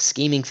of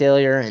scheming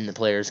failure and the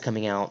players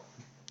coming out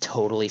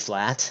totally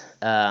flat.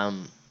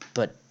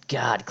 But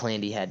God,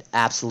 Klandy had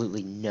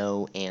absolutely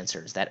no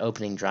answers. That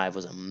opening drive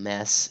was a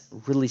mess.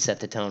 Really set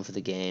the tone for the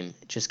game.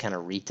 It just kind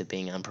of reeked of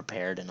being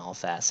unprepared in all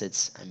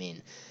facets.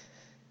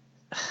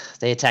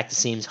 They attacked the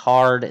seams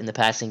hard in the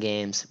passing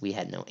games. We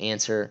had no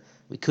answer.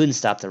 We couldn't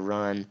stop the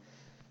run.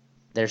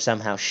 Their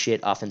somehow shit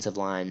offensive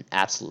line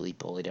absolutely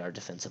bullied our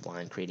defensive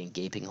line, creating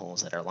gaping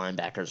holes that our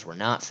linebackers were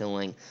not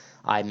filling.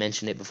 I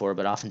mentioned it before,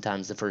 but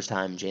oftentimes the first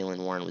time Jaylen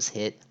Warren was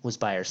hit was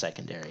by our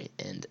secondary.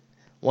 And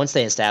once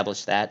they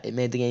established that, it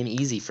made the game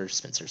easy for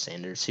Spencer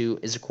Sanders, who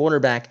is a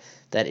quarterback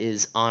that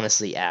is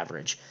honestly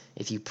average.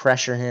 If you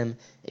pressure him,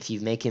 if you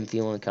make him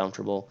feel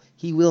uncomfortable,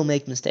 he will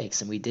make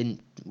mistakes, and we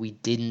didn't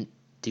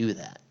do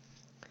that.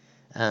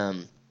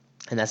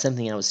 And that's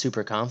something I was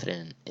super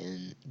confident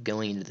in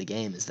going into the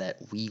game, is that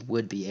we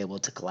would be able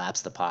to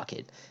collapse the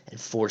pocket and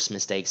force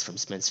mistakes from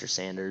Spencer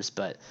Sanders,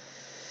 but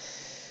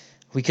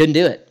we couldn't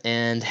do it,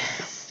 and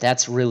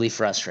that's really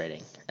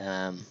frustrating.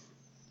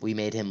 We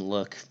made him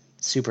look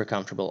super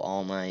comfortable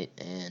all night,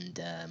 and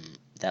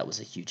that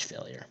was a huge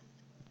failure.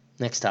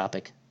 Next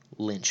topic,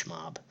 lynch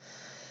mob.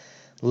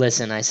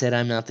 Listen, I said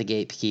I'm not the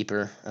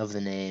gatekeeper of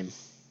the name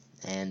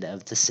and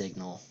of the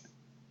signal,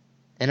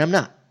 and I'm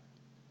not.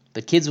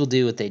 But kids will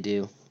do what they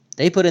do.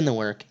 They put in the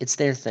work. It's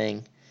their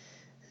thing.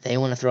 They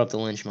want to throw up the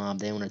lynch mob.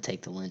 They want to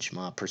take the lynch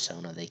mob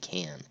persona. They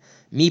can.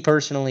 Me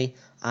personally,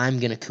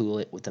 I'm going to cool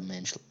it with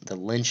the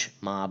lynch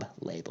mob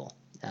label.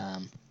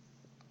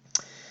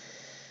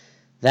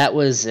 That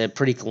was a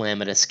pretty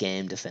calamitous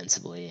game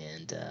defensively,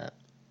 and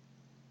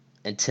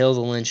until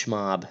the lynch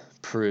mob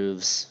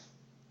proves,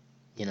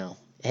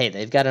 hey,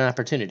 they've got an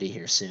opportunity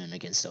here soon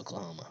against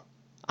Oklahoma,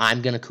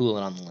 I'm going to cool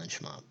it on the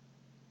lynch mob.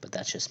 But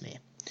that's just me.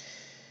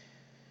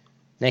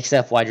 Next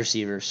up, wide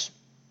receivers.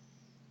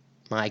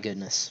 My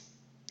goodness.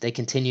 They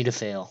continue to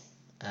fail,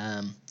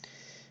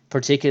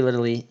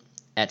 particularly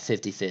at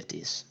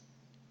 50-50s.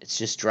 It's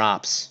just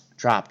drops.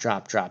 Drop.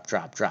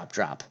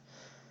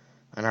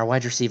 And our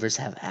wide receivers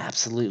have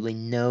absolutely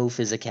no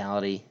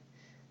physicality,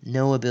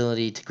 no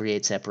ability to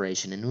create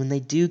separation. And when they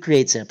do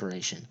create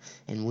separation,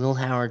 and Will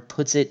Howard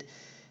puts it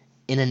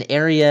in an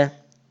area,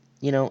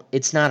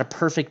 it's not a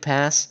perfect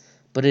pass,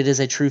 but it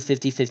is a true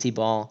 50-50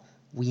 ball,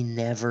 we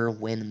never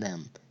win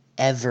them.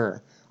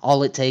 Ever.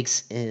 All it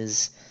takes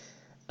is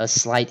a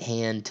slight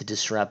hand to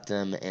disrupt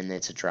them, and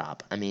it's a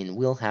drop.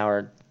 Will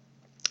Howard,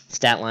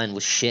 stat line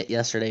was shit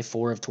yesterday,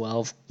 4 of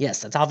 12.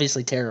 Yes, that's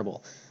obviously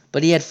terrible.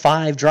 But he had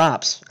 5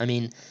 drops.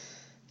 The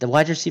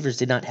wide receivers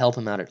did not help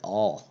him out at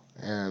all.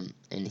 And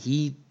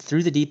he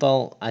threw the deep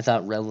ball, I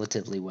thought,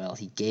 relatively well.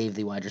 He gave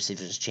the wide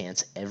receivers a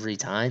chance every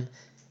time,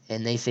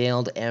 and they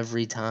failed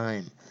every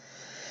time.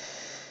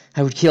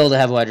 I would kill to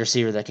have a wide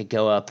receiver that could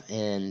go up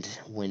and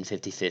win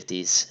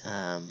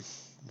 50-50s.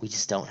 We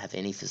just don't have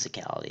any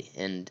physicality.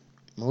 And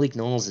Malik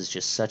Knowles is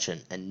just such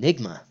an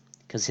enigma,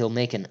 because he'll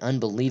make an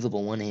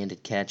unbelievable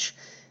one-handed catch,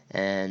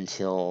 and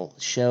he'll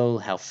show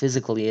how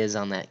physical he is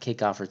on that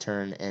kickoff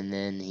return, and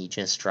then he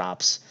just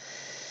drops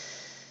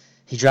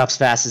He drops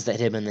passes that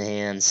hit him in the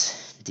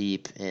hands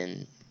deep,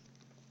 and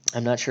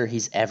I'm not sure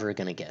he's ever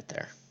going to get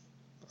there,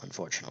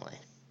 unfortunately.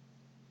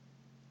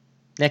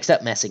 Next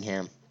up,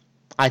 Messingham.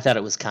 I thought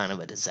it was kind of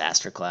a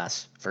disaster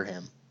class for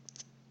him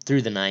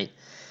through the night.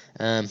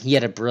 He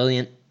had a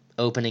brilliant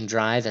opening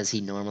drive, as he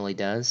normally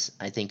does.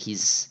 I think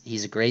he's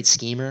a great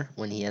schemer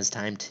when he has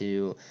time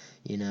to,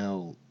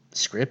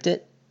 script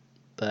it.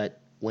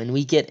 But when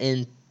we get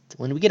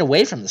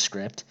away from the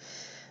script,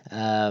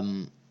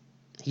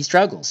 he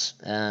struggles.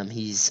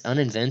 He's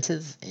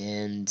uninventive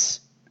and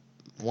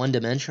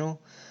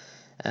one-dimensional.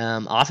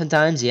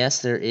 Oftentimes,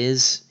 yes,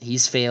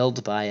 he's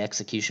failed by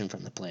execution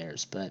from the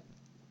players, but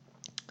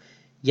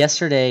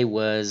yesterday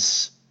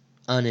was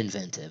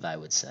uninventive, I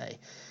would say.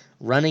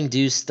 Running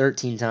deuce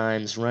 13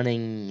 times,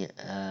 running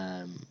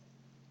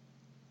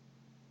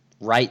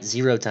right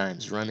 0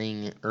 times,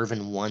 running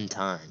Irvin 1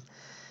 time.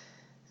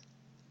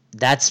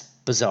 That's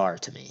bizarre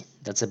to me.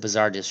 That's a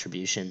bizarre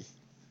distribution.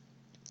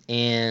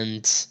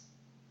 And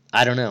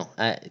I don't know.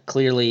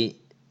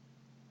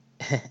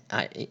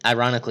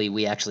 Ironically,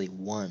 we actually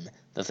won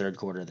the third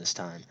quarter this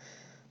time.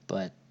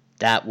 But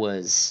that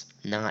was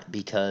not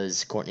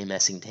because Courtney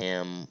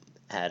Messingham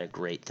had a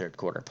great third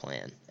quarter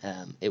plan.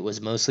 It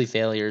was mostly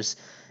failures.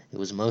 It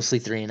was mostly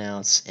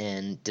 3-and-outs,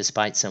 and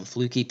despite some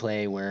fluky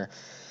play where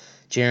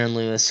Jaron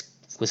Lewis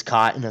was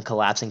caught in a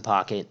collapsing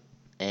pocket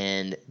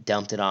and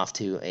dumped it off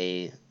to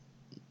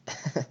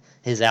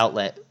his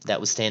outlet that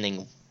was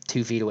standing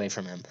 2 feet away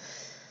from him,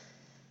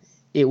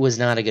 it was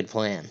not a good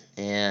plan.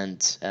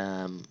 And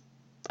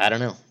I don't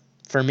know.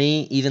 For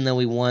me, even though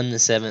we won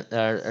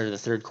the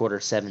third quarter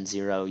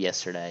 7-0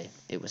 yesterday,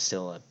 it was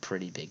still a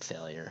pretty big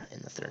failure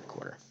in the third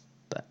quarter.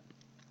 But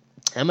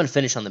I'm going to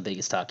finish on the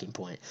biggest talking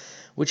point,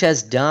 which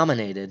has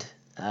dominated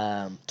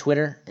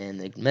Twitter and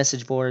the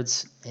message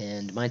boards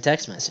and my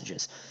text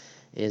messages,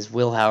 is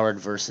Will Howard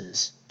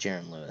versus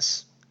Jaron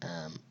Lewis.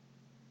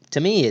 To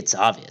me, it's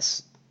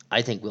obvious.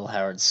 I think Will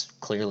Howard's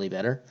clearly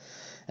better.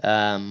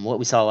 What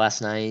we saw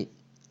last night,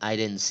 I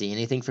didn't see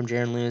anything from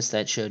Jaron Lewis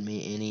that showed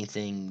me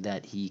anything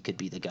that he could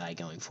be the guy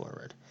going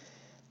forward.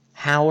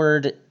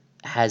 Howard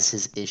has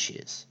his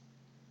issues.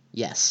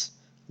 Yes,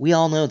 we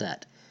all know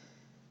that.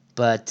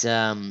 But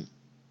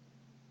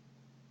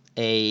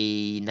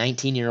a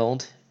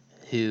 19-year-old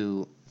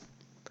who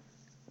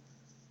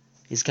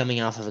is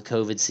coming off of a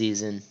COVID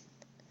season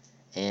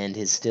and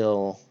is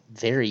still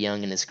very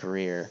young in his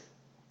career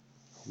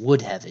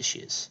would have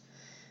issues.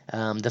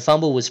 The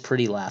fumble was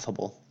pretty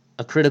laughable.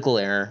 A critical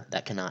error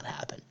that cannot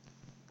happen.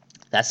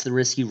 That's the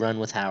risk you run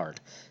with Howard.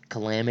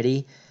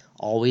 Calamity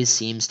always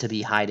seems to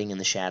be hiding in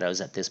the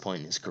shadows at this point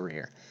in his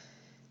career.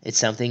 It's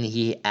something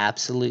he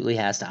absolutely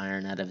has to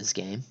iron out of his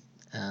game.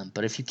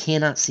 But if you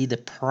cannot see the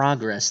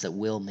progress that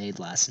Will made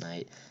last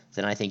night,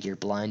 then I think you're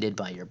blinded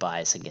by your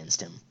bias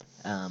against him.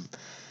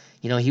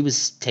 He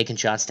was taking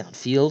shots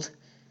downfield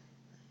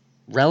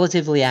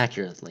relatively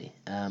accurately.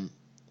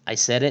 I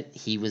said it.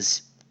 He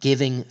was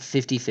giving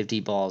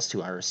 50-50 balls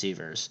to our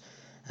receivers.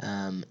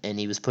 And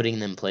he was putting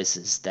them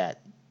places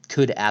that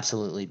could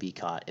absolutely be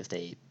caught if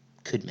they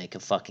could make a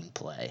fucking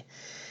play.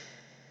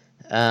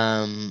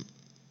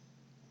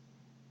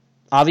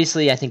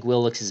 Obviously, I think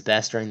Will looks his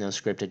best during those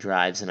scripted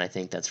drives, and I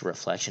think that's a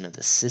reflection of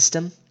the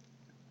system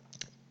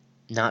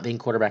not being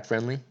quarterback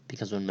friendly,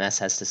 because when Mess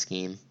has to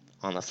scheme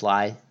on the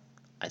fly,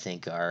 I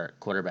think our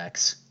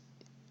quarterbacks,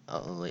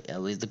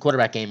 at least the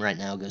quarterback game right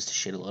now goes to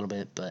shit a little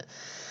bit, but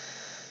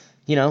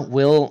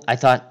Will, I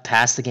thought,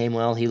 passed the game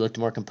well. He looked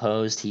more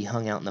composed. He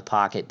hung out in the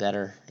pocket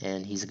better,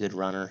 and he's a good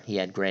runner. He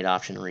had great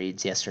option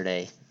reads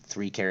yesterday,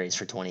 3 carries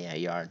for 28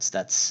 yards.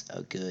 That's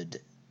a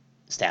good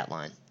stat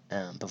line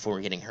before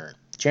getting hurt.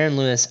 Jaron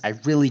Lewis, I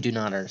really do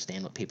not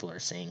understand what people are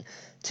saying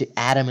to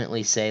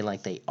adamantly say,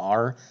 like they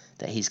are,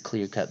 that he's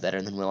clear-cut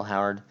better than Will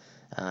Howard.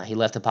 He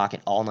left the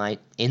pocket all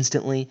night,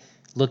 instantly,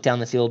 looked down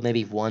the field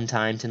maybe one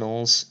time to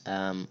Knowles,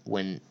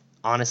 when,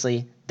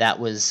 honestly, that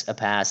was a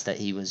pass that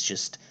he was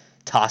just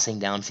tossing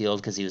downfield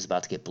because he was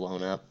about to get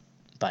blown up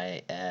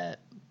by a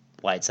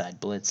wide side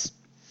blitz.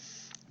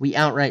 We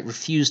outright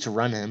refused to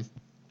run him,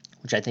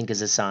 which I think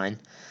is a sign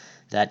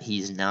that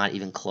he's not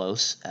even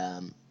close.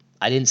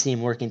 I didn't see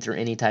him working through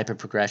any type of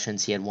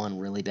progressions. He had one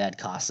really bad,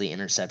 costly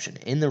interception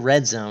in the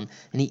red zone,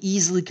 and he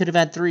easily could have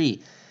had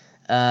 3.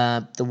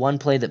 The one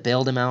play that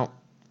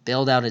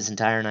bailed out his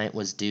entire night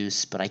was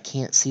deuce, but I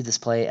can't see this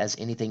play as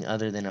anything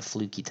other than a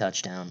fluky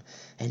touchdown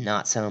and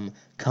not some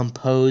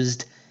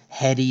composed,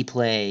 heady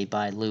play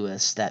by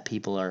Lewis that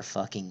people are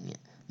fucking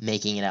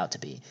making it out to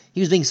be. He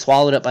was being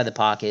swallowed up by the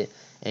pocket,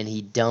 and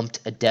he dumped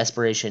a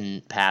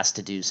desperation pass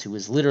to Deuce, who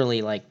was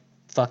literally like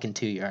fucking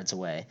 2 yards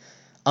away,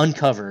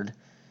 uncovered.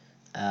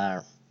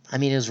 It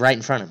was right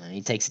in front of him, and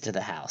he takes it to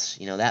the house.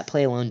 That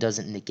play alone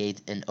doesn't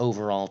negate an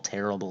overall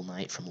terrible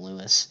night from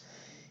Lewis.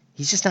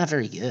 He's just not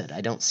very good.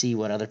 I don't see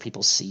what other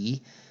people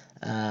see.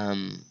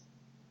 And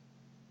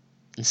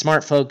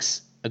smart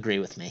folks agree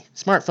with me.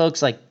 Smart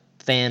folks like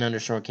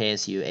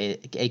fan_KSU,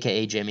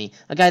 a.k.a. Jimmy,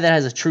 a guy that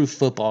has a true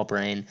football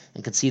brain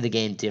and could see the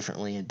game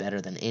differently and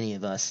better than any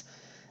of us,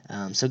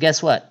 So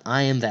guess what?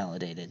 I am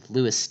validated.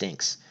 Lewis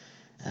stinks.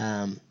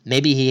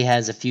 Maybe he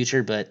has a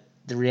future, but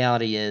the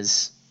reality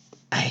is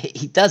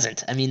he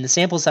doesn't. I mean, the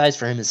sample size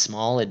for him is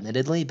small,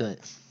 admittedly, but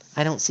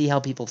I don't see how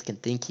people can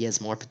think he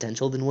has more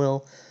potential than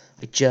Will.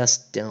 I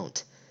just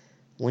don't.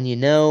 When you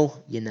know,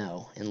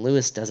 and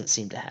Lewis doesn't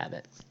seem to have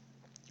it.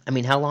 I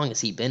mean, how long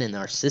has he been in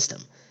our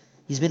system?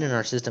 He's been in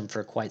our system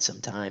for quite some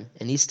time,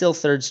 and he's still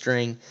third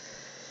string,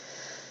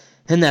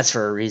 and that's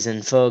for a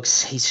reason,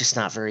 folks. He's just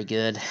not very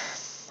good.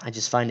 I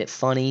just find it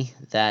funny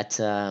that,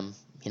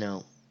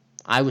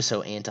 I was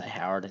so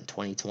anti-Howard in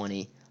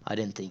 2020. I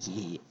didn't think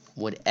he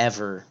would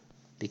ever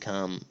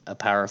become a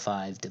Power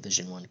 5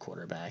 Division I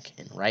quarterback,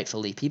 and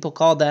rightfully people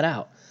called that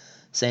out,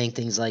 saying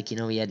things like,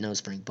 he had no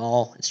spring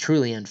ball. It's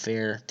truly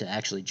unfair to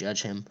actually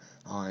judge him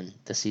on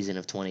the season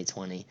of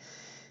 2020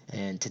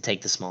 and to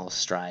take the smallest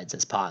strides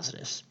as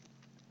positives.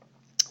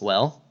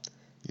 Well,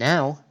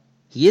 now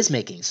he is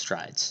making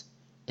strides,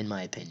 in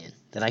my opinion,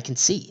 that I can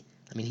see.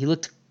 I mean, he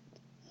looked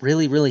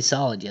really, really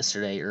solid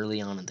yesterday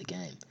early on in the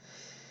game.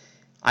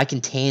 I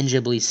can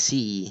tangibly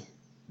see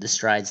the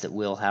strides that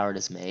Will Howard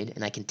has made,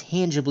 and I can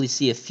tangibly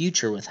see a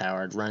future with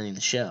Howard running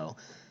the show.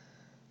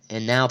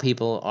 And now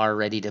people are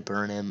ready to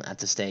burn him at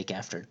the stake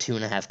after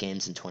 2.5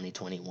 games in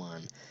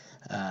 2021.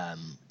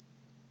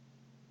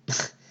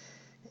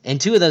 And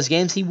 2 of those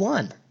games he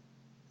won.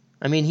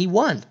 I mean, he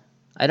won.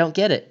 I don't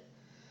get it.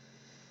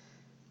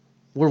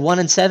 We're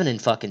 1-7 in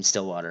fucking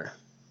Stillwater.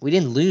 We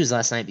didn't lose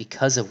last night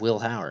because of Will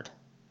Howard.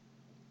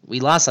 We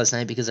lost last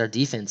night because our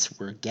defense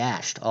were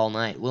gashed all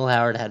night. Will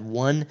Howard had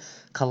one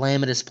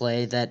calamitous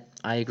play that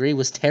I agree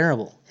was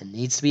terrible and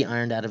needs to be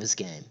ironed out of his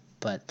game.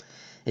 But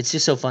it's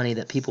just so funny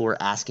that people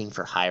were asking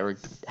for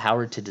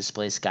Howard to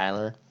displace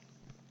Skyler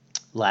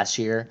last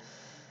year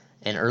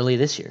and early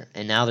this year.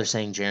 And now they're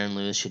saying Jaron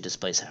Lewis should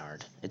displace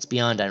Howard. It's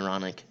beyond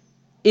ironic.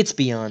 It's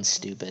beyond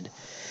stupid.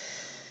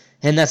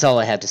 And that's all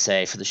I have to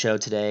say for the show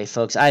today.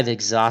 Folks, I've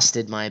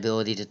exhausted my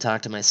ability to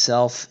talk to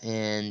myself,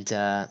 and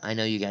I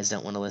know you guys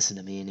don't want to listen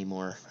to me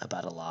anymore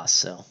about a loss.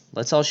 So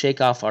let's all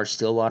shake off our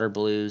Stillwater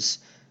blues,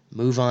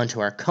 move on to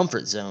our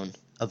comfort zone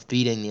of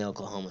beating the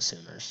Oklahoma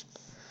Sooners.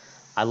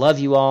 I love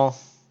you all.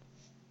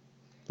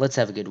 Let's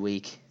have a good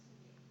week.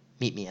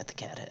 Meet me at the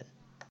Cathead.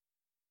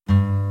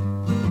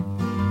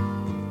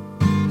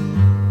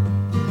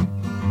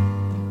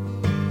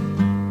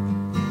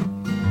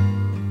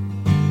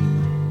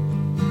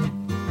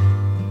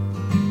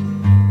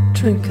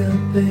 Drink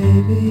up,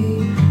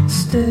 baby,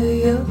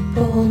 stay up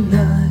all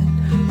night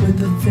with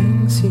the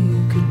things you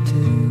could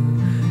do.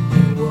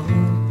 You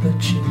won't,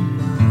 but you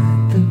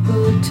might. The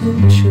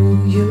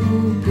potential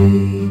you'll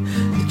be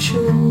that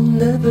you'll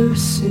never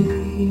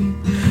see.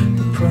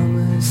 The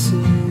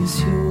promises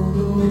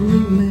you'll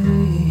only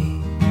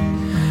make.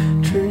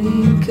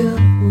 Drink up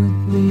with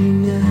me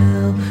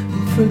now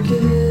and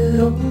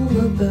forget all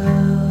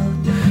about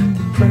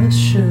the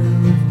pressure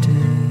of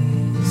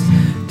days.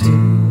 Do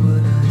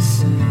what I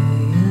say.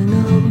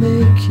 I'll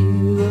make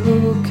you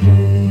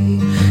okay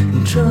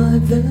and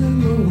drive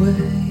them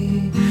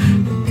away.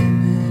 The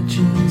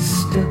images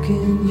stuck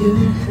in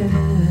your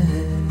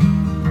head.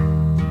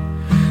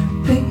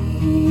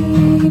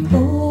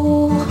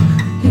 People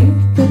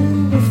you've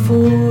been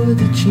before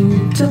that you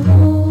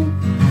don't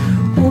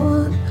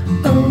want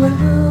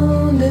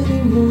around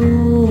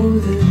anymore.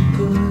 That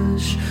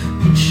push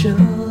and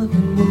shove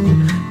and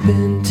won't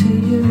bend to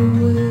your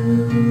will.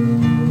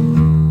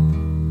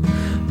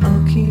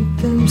 I'll keep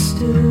them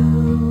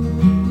still.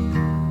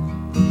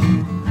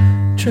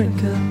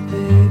 Drink up,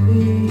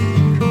 baby,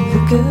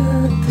 look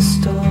at the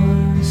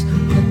stars.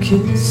 I'll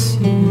kiss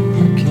you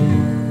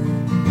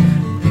again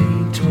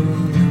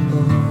between the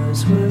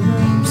bars where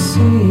I'm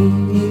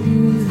seeing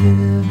you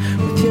there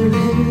with your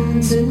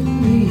hands in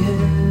the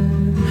air,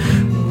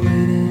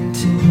 waiting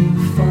to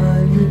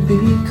finally be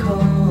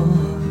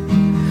caught.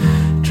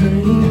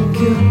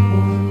 Drink up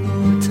one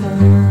more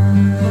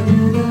time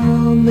and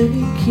I'll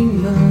make you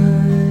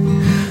mine.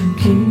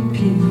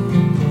 Keep you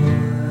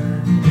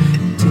warm,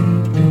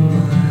 deep in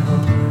my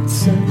heart,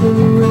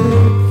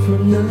 separate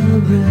from the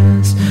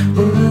rest,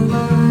 where I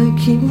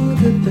like you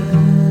the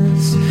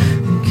best,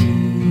 and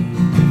keep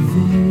the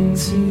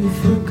things you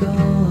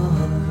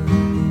forgot.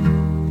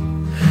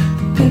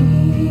 The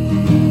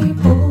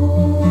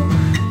people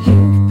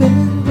you've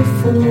been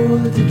before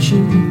that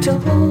you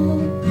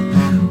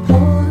don't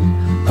want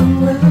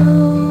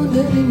around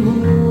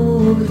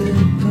anymore. That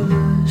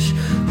push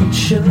and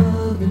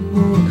shove and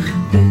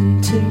won't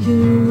bend to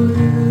your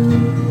will.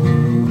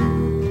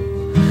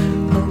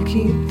 I'll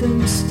keep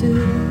them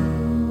still.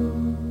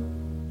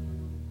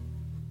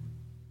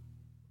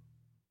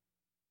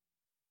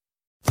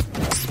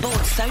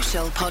 Sports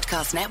Social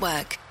Podcast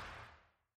Network.